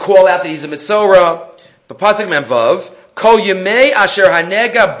 we call out that he's a Metzora. But Pasuk Memvav, Kol Yemei Asher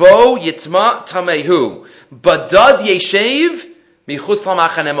Hanega Bo Yitma Tamehu, Badad Yeshev Michutz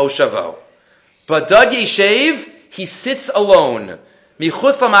Lamachane Moshavo. Badad Yeshev, he sits alone.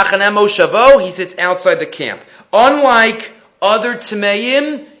 Michutz Lamachane Moshavo, he sits outside the camp. Unlike other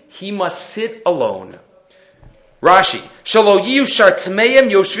Tmeim, he must sit alone. Rashi, Shalo Yiu Shar Tmeim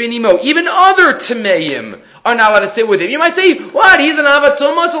Yoshvinimo. Even other Tmeim are not allowed to sit with him. You might say, what? He's an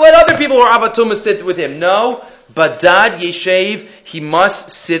Avatuma, so let other people who are Avatuma sit with him. No. Badad Yeshev, he must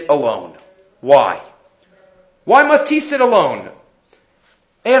sit alone. Why? Why must he sit alone?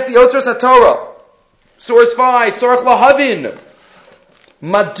 Ask the Osros HaTorah. Source 5, Sorach Lahavin.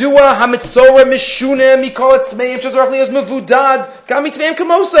 Madua Hamitzora Mishune Mikol Tzmeim Shazorach Lios Mevudad Gam Mitzmeim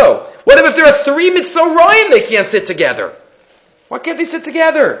Kamoso. What if there are 3 Mitzoraim they can't sit together? Why can't they sit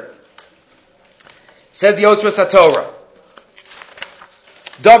together? Says the Osros HaTorah.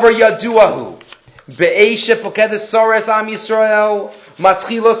 Davar Yaduahu. Be'eshe Poked Sores Am Yisrael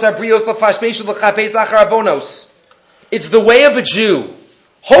Maschilos Abrios Lafashmeshu Lachapes Achar Avonos. It's the way of a Jew.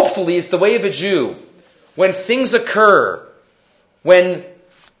 Hopefully it's the way of a Jew. When things occur, when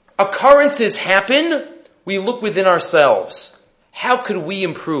occurrences happen, we look within ourselves. How could we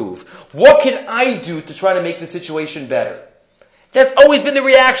improve? What can I do to try to make the situation better? That's always been the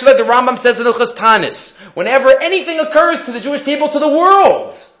reaction that the Rambam says in Ilchas Tanis. Whenever anything occurs to the Jewish people, to the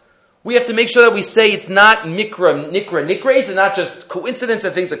world, we have to make sure that we say it's not nikra. It's not just coincidence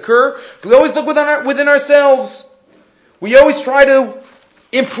that things occur. We always look within ourselves. We always try to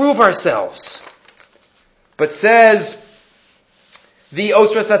improve ourselves. But says the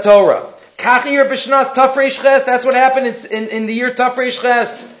Osros HaTorah, Kachir B'Shnas Tafreish Ches, that's what happened in the year Tafreish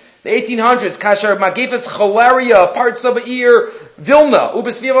Ches, the 1800s, Kashar Magefas Cholaria, parts of Eir, Vilna,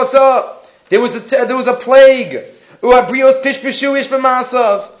 Ubesvivasa. There was a plague. Uabrios Pishpishu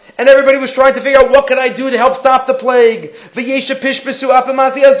Ishbamasav. And everybody was trying to figure out what could I do to help stop the plague. V'yesha Pishpishu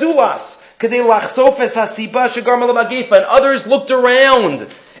Apamasi Azulas. Kadei Lachsofes Hasiba Shagar Malamagefa. And others looked around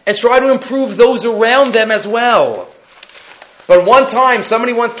and tried to improve those around them as well. But one time,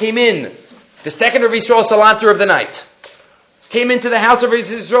 somebody once came in, the second of Yisrael Salanter of the night, came into the house of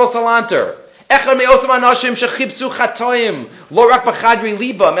Yisrael Salanter. Echad me'osam anashim shechibsu chatoim, lo rak b'chadri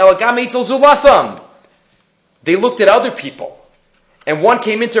libam, elagam eitzel zulasam. They looked at other people. And one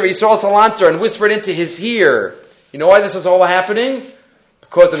came into Yisrael Salanter and whispered into his ear, you know why this is all happening?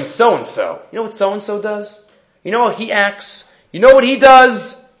 Because of so-and-so. You know what so-and-so does? You know how he acts? You know what he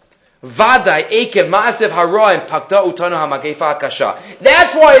does? Vadai ekev ma'asev haroim pakda utanu hamagefa kasha.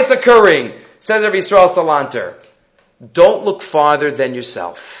 That's why it's occurring, says Rav Yisrael Salanter. Don't look farther than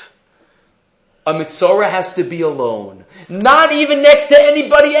yourself. A Metzora has to be alone. Not even next to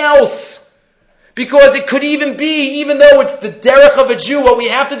anybody else. Because it could even be, even though it's the derech of a Jew, what we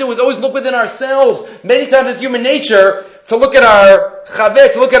have to do is always look within ourselves. Many times it's human nature to look at our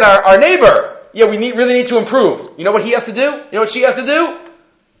chaveh, to look at our neighbor. Yeah, we really need to improve. You know what he has to do? You know what she has to do?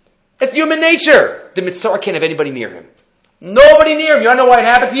 It's human nature. The Metzora can't have anybody near him. Nobody near him. You don't know why it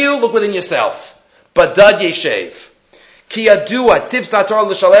happened to you? Look within yourself. Badad yeshev. Ki yadua tziv sator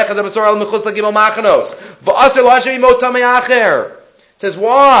l'shalech az ha-Metzora al mechutz l'gimel machanos. V'aser l'Hashem imot tamei acher. It says,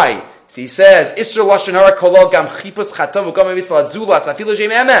 why? So he says, Isra lashon hara kolo gam chipus chatam v'gam mitzvah zulat afilu shem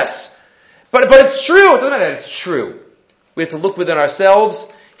emes. But it's true. It doesn't matter that it's true. We have to look within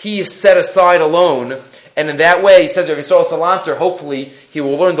ourselves. He is set aside alone. And in that way, he says, Rav Yisrael Salanter, hopefully, he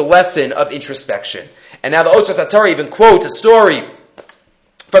will learn the lesson of introspection. And now the Otzos HaTorah even quotes a story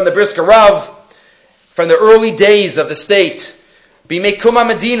from the Brisker Rav, from the early days of the state. Bimei Kuma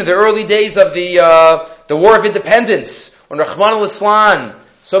Medina, the early days of the War of Independence, when Rahman al-Islam,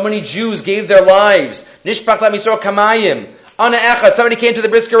 so many Jews gave their lives. Nishpak la'misor kamayim. Ana echad, somebody came to the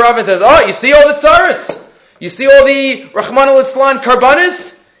Brisker Rav and says, oh, you see all the tzaras? You see all the Rahman al-Islam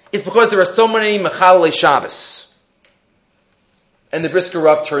karbanis? It's because there are so many Mechalei Shabbos. And the Brisker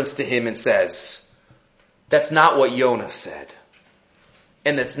Rav turns to him and says, that's not what Yonah said.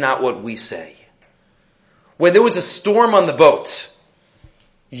 And that's not what we say. When there was a storm on the boat,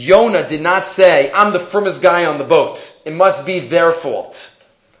 Yonah did not say, I'm the firmest guy on the boat. It must be their fault.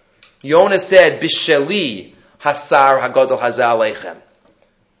 Yonah said, Bisheli hasar hagadol hazal aleichem.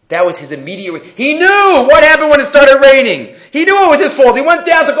 That was his immediate... He knew what happened when it started raining. He knew it was his fault. He went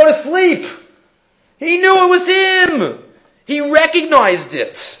down to go to sleep. He knew it was him. He recognized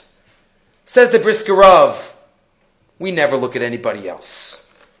it. Says the Brisker Rav, we never look at anybody else.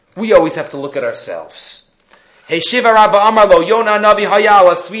 We always have to look at ourselves. Hey Shiva Rabba Amarlo, Yonah Navi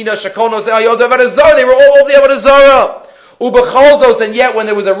Hayala, Svina Shakono Zehayodavar, they were all over the Avodah Zarah. Ubecholzos, and yet when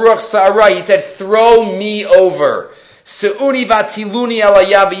there was a Ruach Sa'ara, he said, throw me over. Se'uni vatiluni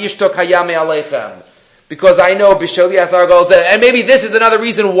alaya v'yishtok hayame aleichem. Because I know Bishali Asar Gol, and maybe this is another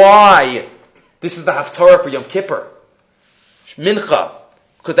reason why this is the Haftarah for Yom Kippur. Mincha.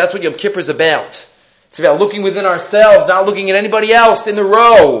 Because that's what Yom Kippur is about. It's about looking within ourselves, not looking at anybody else in the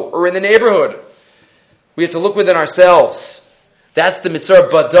row or in the neighborhood. We have to look within ourselves. That's the mitzvah.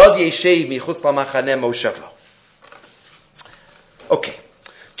 Badad yeshev michutz lamachaneh moshava. Okay.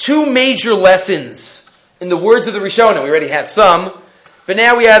 Two major lessons in the words of the Rishonim. We already had some, but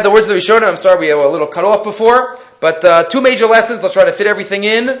now we had the words of the Rishonim. I'm sorry, we were a little cut off before, but two major lessons. Let's try to fit everything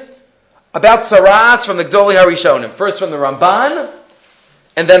in. About Saras from the Gdolei HaRishonim. First from the Ramban,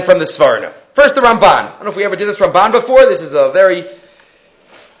 and then from the Svarna. First the Ramban. I don't know if we ever did this Ramban before. This is a very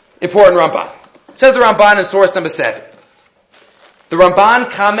important Ramban. It says the Ramban in source number 7. The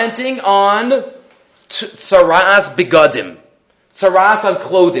Ramban commenting on Saras Begadim. Saras on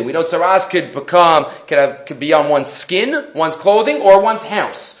clothing. We know saras could be on one's skin, one's clothing, or one's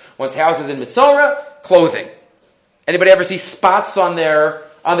house. One's house is in Metzora, clothing. Anybody ever see spots on their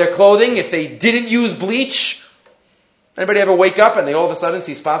clothing if they didn't use bleach? Anybody ever wake up and they all of a sudden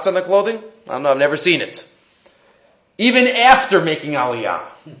see spots on their clothing? I don't know, I've never seen it. Even after making aliyah,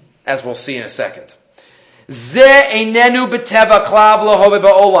 as we'll see in a second. Ze einenu b'teva klav lohove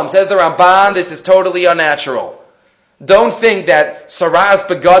ba'olam. Says the Ramban, this is totally unnatural. Don't think that saras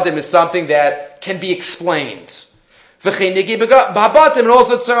begadim is something that can be explained. And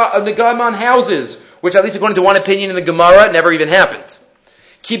also negam on houses, which at least according to one opinion in the Gemara, never even happened.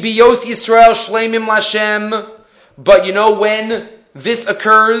 Kibiyos Yisrael shleimim lashem. But you know when this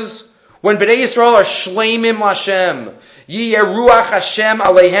occurs? When Bnei Yisrael are shleimim lashem. Yeruach Hashem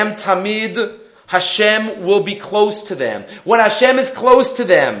aleihem tamid. Hashem will be close to them. When Hashem is close to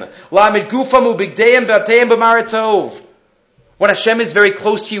them, when Hashem is very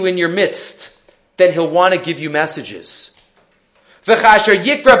close to you in your midst, then He'll want to give you messages. When Hashem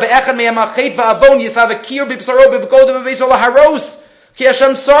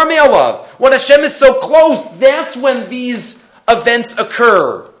is so close, that's when these events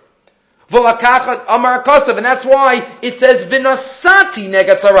occur. And that's why it says, Vinasati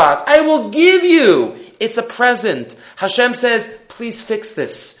negat saras. I will give you. It's a present. Hashem says, please fix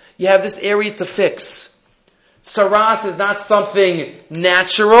this. You have this area to fix. Saras is not something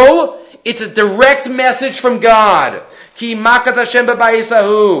natural. It's a direct message from God. Ki makas Hashem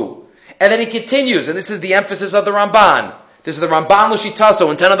b'bayisahu. And then he continues, and this is the emphasis of the Ramban. This is the Ramban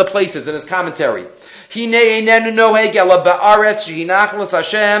L'Shitaso in 10 other places in his commentary. Hine einenu noheg ela ba'aretz shehinach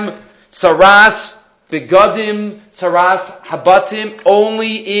l'Hashem Tzaras begadim, tzaras habatim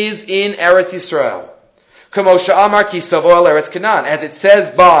only is in Eretz Yisrael. As it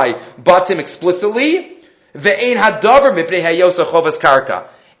says by batim explicitly, ve'ein hadavar mipnei hayosa chovas karka.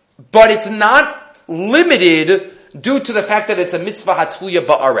 But it's not limited due to the fact that it's a mitzvah hatluya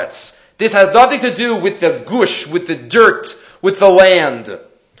ba'aretz. This has nothing to do with the gush, with the dirt, with the land.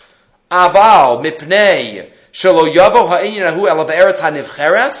 Aval mipnei shelo yavo ha'inyan hu ela ba'eretz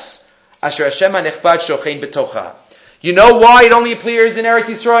hanivcheres asher Hashem hanichbad shochein betocha. You know why it only appears in Eretz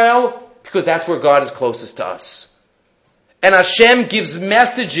Yisrael? Because that's where God is closest to us. And Hashem gives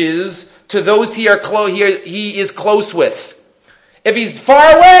messages to those he is close with. If he's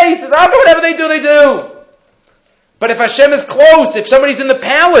far away, he says, whatever they do. But if Hashem is close, if somebody's in the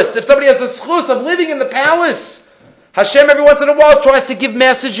palace, if somebody has the schus of living in the palace, Hashem every once in a while tries to give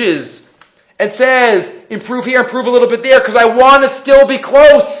messages and says, improve here, improve a little bit there, because I want to still be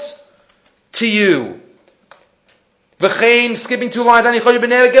close to you. V'chein, skipping 2 lines,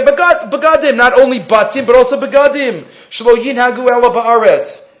 begadim, not only batim, but also begadim. Shlo yinhagu ela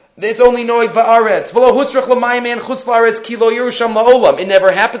ba'aretz. It's only noig ba'aretz. V'lo hutzrach l'mayim en chutz la'aretz ki lo yerusham la'olam. It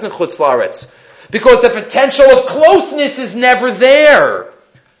never happens in chutz la'aretz. Because the potential of closeness is never there.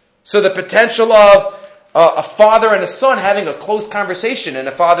 So the potential of a father and a son having a close conversation, and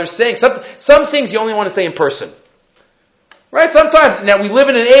a father saying, some things you only want to say in person. Right? Sometimes, now we live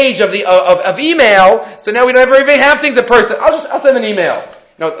in an age of email, so now we never even have things in person. I'll send an email.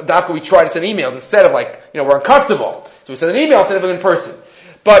 Dafka, we try to send emails instead of we're uncomfortable. So we send an email instead of in person.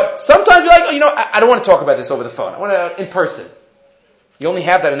 But sometimes we're I don't want to talk about this over the phone. I want to in person. You only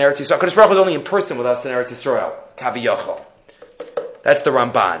have that in Eretz Yisrael. Kodesh Baruch Hu is only in person with us in Eretz Yisrael. Kaviyachol. That's the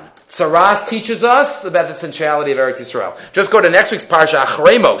Ramban. Tzaras teaches us about the centrality of Eretz Yisrael. Just go to next week's Parsha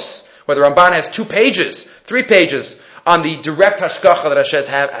Achremos, where the Ramban has 2 pages, 3 pages, on the direct hashgacha that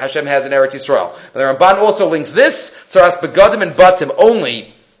Hashem has in Eretz Yisrael. And the Ramban also links this, Tzaras begadim and batim,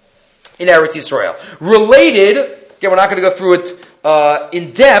 only in Eretz Yisrael. Related, again, we're not going to go through it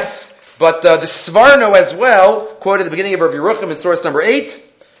in depth, but the Svarno as well, quoted at the beginning of Rav Yerucham in source number 8,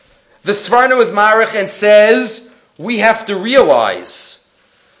 the Svarno is marich and says, we have to realize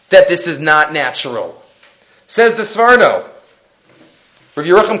that this is not natural. Says the Svarno, Rav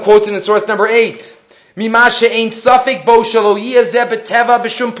Yerucham quotes it in source number 8, we should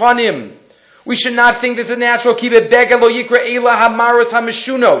not think this is natural.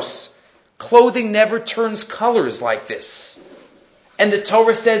 Clothing never turns colors like this. And the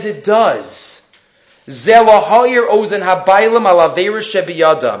Torah says it does.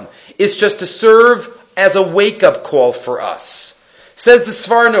 It's just to serve as a wake-up call for us. Says the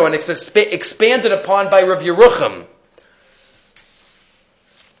Svarno, and it's expanded upon by Rav Yerucham.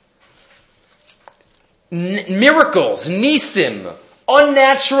 Miracles, nisim,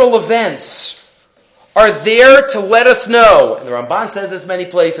 unnatural events are there to let us know, and the Ramban says this many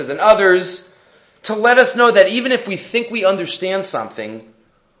places and others, to let us know that even if we think we understand something,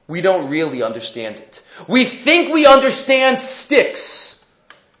 we don't really understand it. We think we understand sticks,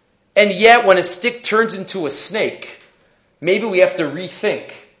 and yet when a stick turns into a snake, maybe we have to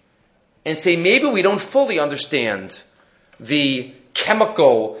rethink and say maybe we don't fully understand the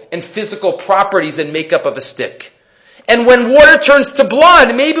chemical and physical properties and makeup of a stick. And when water turns to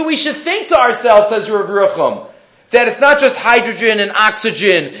blood, maybe we should think to ourselves, says Rav Yerucham, that it's not just hydrogen and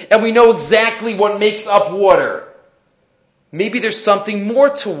oxygen, and we know exactly what makes up water. Maybe there's something more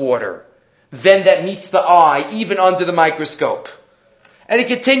to water than that meets the eye, even under the microscope. And he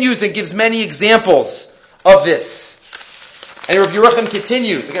continues and gives many examples of this. And Rav Yerucham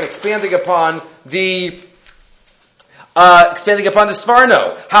continues, again, expanding upon the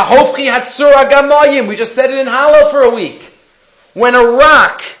Svarno. Hahofchi hatsura gamayim. We just said it in Hallel for a week. When a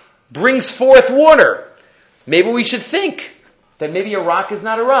rock brings forth water, maybe we should think that maybe a rock is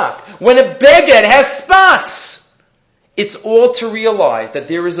not a rock. When a beged has spots, it's all to realize that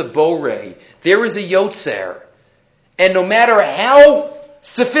there is a borei, there is a yotzer, and no matter how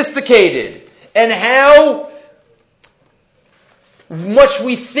sophisticated and how much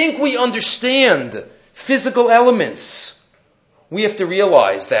we think we understand physical elements, we have to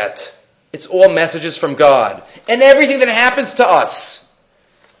realize that it's all messages from God. And everything that happens to us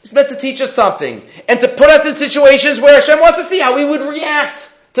is meant to teach us something. And to put us in situations where Hashem wants to see how we would react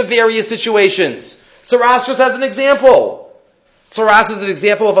to various situations. Tzaras just as an example. Tzaras is an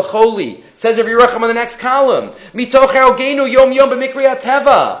example of a choli. Says Rav Yerucham on the next column. Mitoch harogenu yom yom b'mikri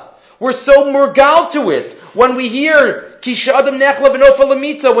hateva. We're so murgal to it. When we hear Kisha Adam Nechla V'Nofa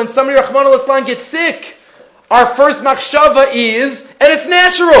Lamita, when somebody Rachmana Litzlan gets sick, our first machshava is, and it's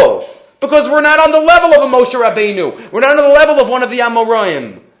natural, because we're not on the level of a Moshe Rabbeinu. We're not on the level of one of the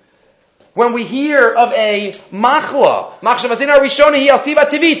Amoraim. When we hear of a machla,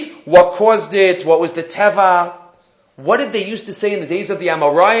 what caused it? What was the teva? What did they used to say in the days of the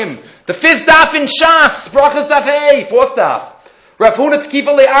Amoraim? The fifth daf in Shas, brachas daf hey, fourth daf. Rav Huna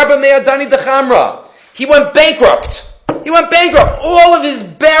tkiva le'arba mea dani dechamra. He went bankrupt. All of his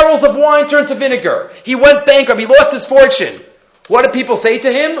barrels of wine turned to vinegar. He went bankrupt. He lost his fortune. What did people say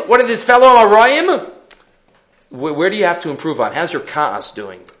to him? What did his fellow Amoraim? Where do you have to improve on? How's your ka'as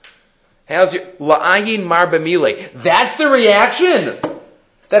doing? How's your la'ayin mar b'mile? That's the reaction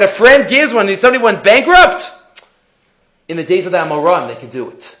that a friend gives when somebody went bankrupt. In the days of the Amoraim, they could do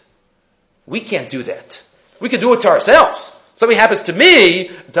it. We can't do that. We could do it to ourselves. Something happens to me,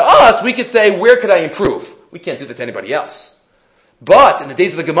 to us, we could say, where could I improve? We can't do that to anybody else. But in the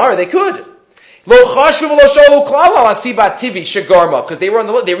days of the Gemara, they could. Because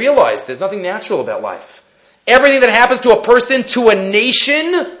they realized there's nothing natural about life. Everything that happens to a person, to a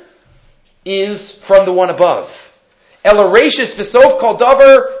nation, is from the one above. It's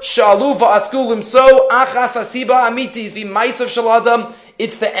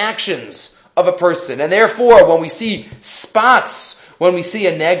the actions of a person. And therefore, when we see spots, when we see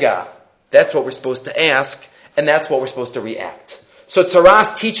a nega, that's what we're supposed to ask, and that's what we're supposed to react. So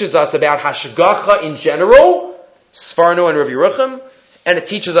Taras teaches us about hashgacha in general, Sfarno and Rav Yerucham, and it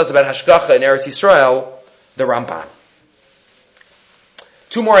teaches us about hashgacha in Eretz Yisrael, the Ramban.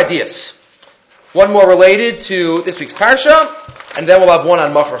 Two more ideas. One more related to this week's parsha, and then we'll have one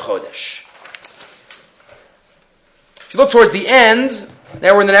on Machar Chodesh. If you look towards the end,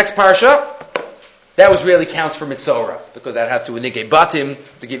 now we're in the next parsha. That was really counts for Metzora, because that had to nigei batim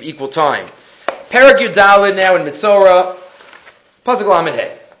to give equal time. Perek Yudalid now in Metzora, Pasuk Lamed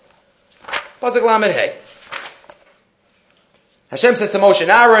Hey. Hashem says to Moshe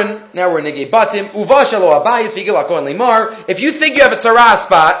and Aaron, now we're in Nigei Batim, Uva Shelo Abayis Vigil HaKohen Limar. If you think you have a tzara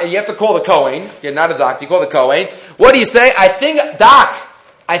spot and you have to call the Kohen, you're not a doctor, you call the Kohen, what do you say? I think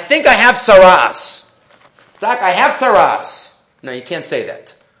I have tzaras. Doc, I have tzaras. No, you can't say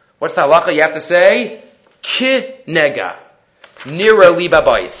that. What's the halacha? You have to say, Ki nega. Nira li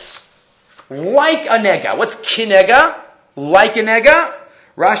babayis. Like a nega. What's ki nega? Like a nega?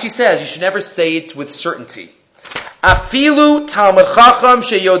 Rashi says you should never say it with certainty. Afilu Talmud Chacham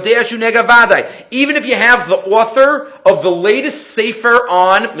sheyodea shu nega vaday. Even if you have the author of the latest sefer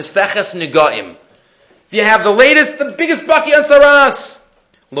on Meseches Negaim. If you have the biggest baki on Saras.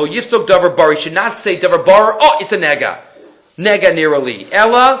 Lo yifsok davar bar. You should not say davar bar, it's a nega. Nega nirali.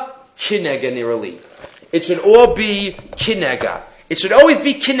 Ella, kinega nirali. It should all be kinega. It should always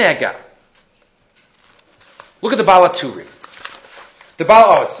be kinega. Look at the Balaturi.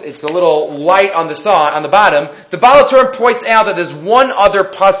 It's a little light on the side, on the bottom. The Balaturi points out that there's one other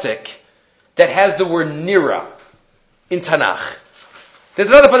pasuk that has the word nira in Tanakh.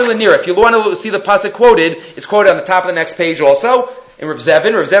 There's another pasuk with nira. If you want to see the pasuk quoted, it's quoted on the top of the next page also. In Rav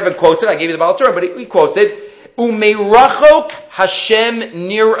Zevin. Rav Zevin quotes it. I gave you the Balaturi, but he quotes it. Umeirachok Hashem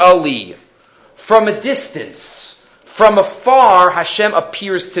nir ali. From a distance, from afar, Hashem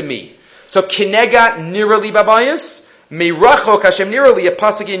appears to me. So kinega nirali babayis, meirachok Hashem nirali, a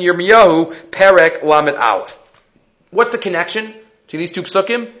pasuk in Yirmiyahu, Perek Lamed Aleph. What's the connection to these two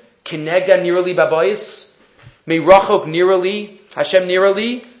psukim? Kinega nirali babayis, meirachok nirali, Hashem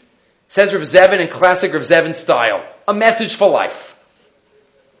nirali. Says Rav Zevin in classic Rav Zevin style. A message for life.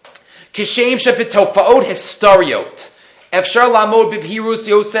 Kishem shefitofaot historiot. Efshar lamod bibhirus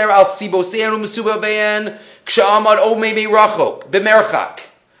yoser al siboseinu mesubavein kshamad omei meirachok b'merchak.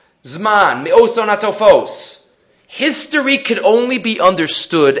 Zman, me'oson atofos. History can only be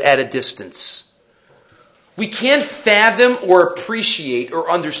understood at a distance. We can't fathom or appreciate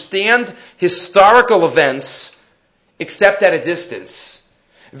or understand historical events except at a distance.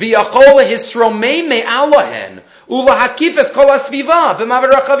 V'yachol hisromei me'alahen ulahakifes kol hasviva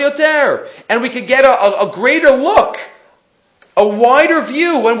b'maverachav yoter. And we could get a greater look, a wider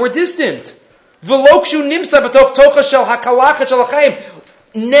view when we're distant. V'lokshu nimsa b'toch tocha shel hakalacha shel hachaim.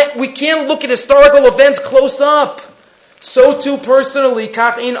 We can't look at historical events close up. So too personally,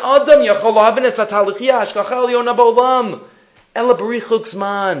 kach in adam yachol lahavin es hatalichia hashgacha elyon ba'olam ela b'richuk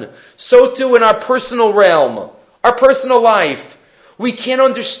zman. So too in our personal realm, our personal life, we can't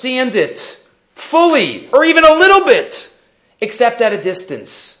understand it fully or even a little bit, except at a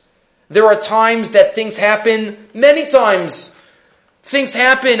distance. There are times that things happen. Many times, things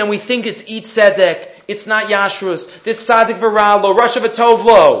happen and we think it's Eid Tzedek. It's not Yashrus. This Tzaddik V'Ralo, Rosh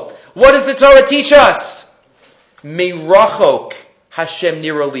V'Tovlo. What does the Torah teach us? Meirachok Hashem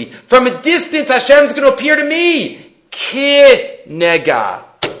nirali. From a distance, Hashem's going to appear to me. Ki nega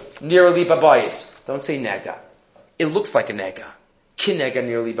nirali babayis. Don't say nega. It looks like a nega. kinega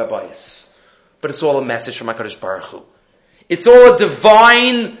nearly babayis. But it's all a message from HaKadosh Baruch Hu. It's all a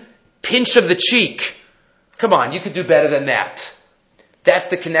divine pinch of the cheek. Come on, you could do better than that. That's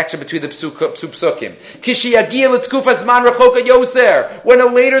the connection between the psukim. Kishi yagil etkufas man rechoka yoser. When a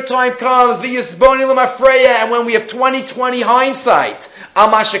later time comes, v'yisboni l'mafreya, and when we have 20/20 hindsight, al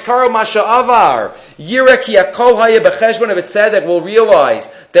mashakar masha'avar, yirek yakol haya b'cheshbon of tzedek, we'll realize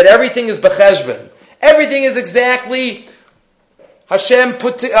that everything is b'cheshbon. Everything is exactly Hashem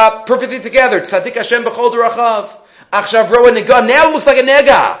put perfectly together. Tzadik Hashem b'chol d'rachav. Achshav roa nega. Now it looks like a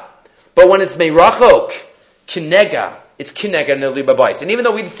nega, but when it's meirachok, kinega. It's kinega neli babais. And even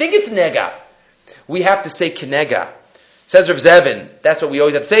though we think it's nega, we have to say kinega. Says Rav Zevin, that's what we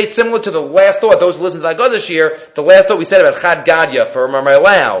always have to say. It's similar to the last thought. Those who listen to the Haggadah this year, the last thought we said about Chad Gadya for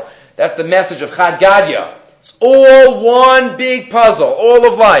Marmalau. That's the message of Chad Gadya. It's all one big puzzle, all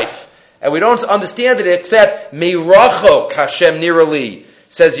of life. And we don't understand it except Meirachok Hashem Nirali,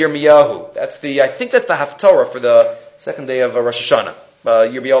 says Yirmiyahu. I think that's the Haftorah for the second day of Rosh Hashanah.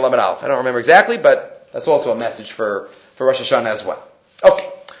 Yirmiyahu Lamed Aleph. I don't remember exactly, but that's also a message for Rosh Hashanah as well. Okay.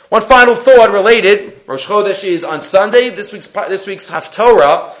 One final thought related. Rosh Chodesh is on Sunday. This week's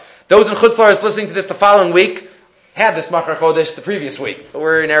Haftorah. Those in Chutz La'aretz listening to this the following week had this Machar Chodesh the previous week.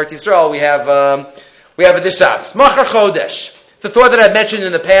 We're in Eretz Yisrael. We have a this Shabbos. Machar Chodesh. It's a thought that I've mentioned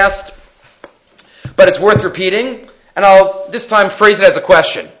in the past, but it's worth repeating. And I'll this time phrase it as a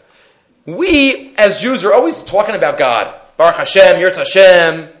question. We, as Jews, are always talking about God. Baruch Hashem, Yirtz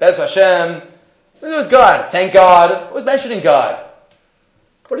Hashem, Bez Hashem. It was God. Thank God. It was mentioning God.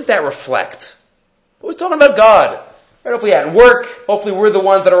 What does that reflect? It was talking about God. Right? If we had work, hopefully we're the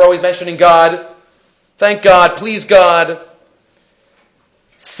ones that are always mentioning God. Thank God. Please God.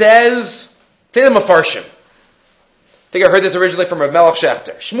 Says, say the Mefarshim. I think I heard this originally from Rav Melech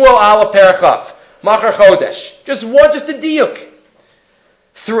Shechter. Shmuel Aleph Perachaf. Machar Chodesh. Just a diuk.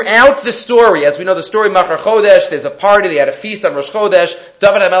 Throughout the story, as we know the story Machar Chodesh, there's a party, they had a feast on Rosh Chodesh.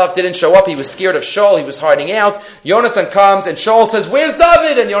 David HaMelech didn't show up, he was scared of Shaul, he was hiding out. Yonasan comes and Shaul says, "Where's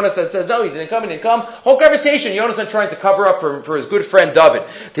David?" And Yonasan says, "No, he didn't come. Whole conversation, Yonasan trying to cover up for his good friend David.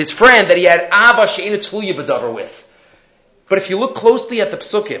 His friend that he had Ava She'ena Tluya B'davar with. But if you look closely at the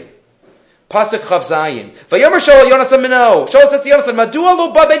Psukim, Pasuk Chav Zayin. Vayomer Shaul Yonasan Mino. Shaul says to Yonasan, "Madua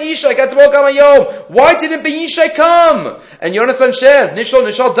lo ba Ben Yishai gatavol gam hayom." Why didn't Ben Yishai come? And Yonasan says,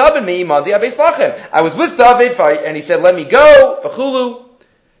 "Nishal David me'imadi abeis lachem." I was with David, and he said, "Let me go." V'chulu.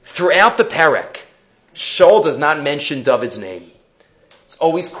 Throughout the parak, Shaul does not mention David's name. It's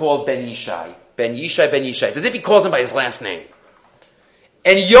always called Ben Yishai. Ben Yishai, Ben Yishai. It's as if he calls him by his last name.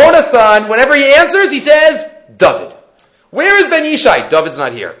 And Yonasan, whenever he answers, he says, David. Where is Ben Yishai? David's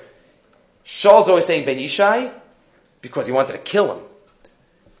not here. Shaul's always saying Ben Yishai because he wanted to kill him.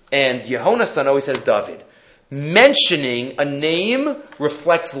 And Yehonasan always says David. Mentioning a name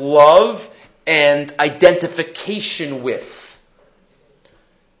reflects love and identification with.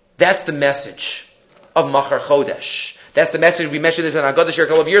 That's the message of Machar Chodesh. That's the message, we mentioned this in Haggadah a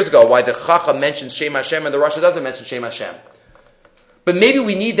couple of years ago, why the Chacham mentions Shem Hashem and the Rasha doesn't mention Shem Hashem. But maybe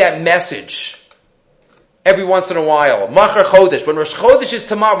we need that message every once in a while. Machar Chodesh. When Rosh Chodesh is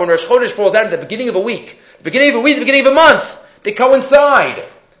tomorrow, when Rosh Chodesh falls out at the beginning of a week, the beginning of a month, they coincide.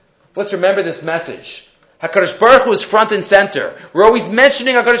 Let's remember this message. HaKadosh Baruch Hu is front and center. We're always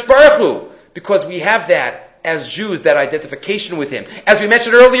mentioning HaKadosh Baruch Hu because we have that as Jews, that identification with Him. As we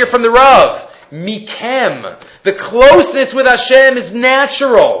mentioned earlier from the Rav, Mikem, the closeness with Hashem is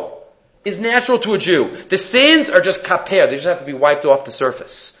natural to a Jew. The sins are just kaper, they just have to be wiped off the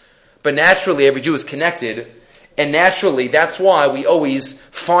surface. But naturally, every Jew is connected, and naturally, that's why we always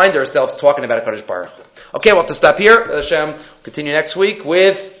find ourselves talking about HaKadosh Baruch Hu. Okay, we'll have to stop here. Hashem, we'll continue next week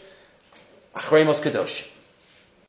with Achrei Mos Kadosh.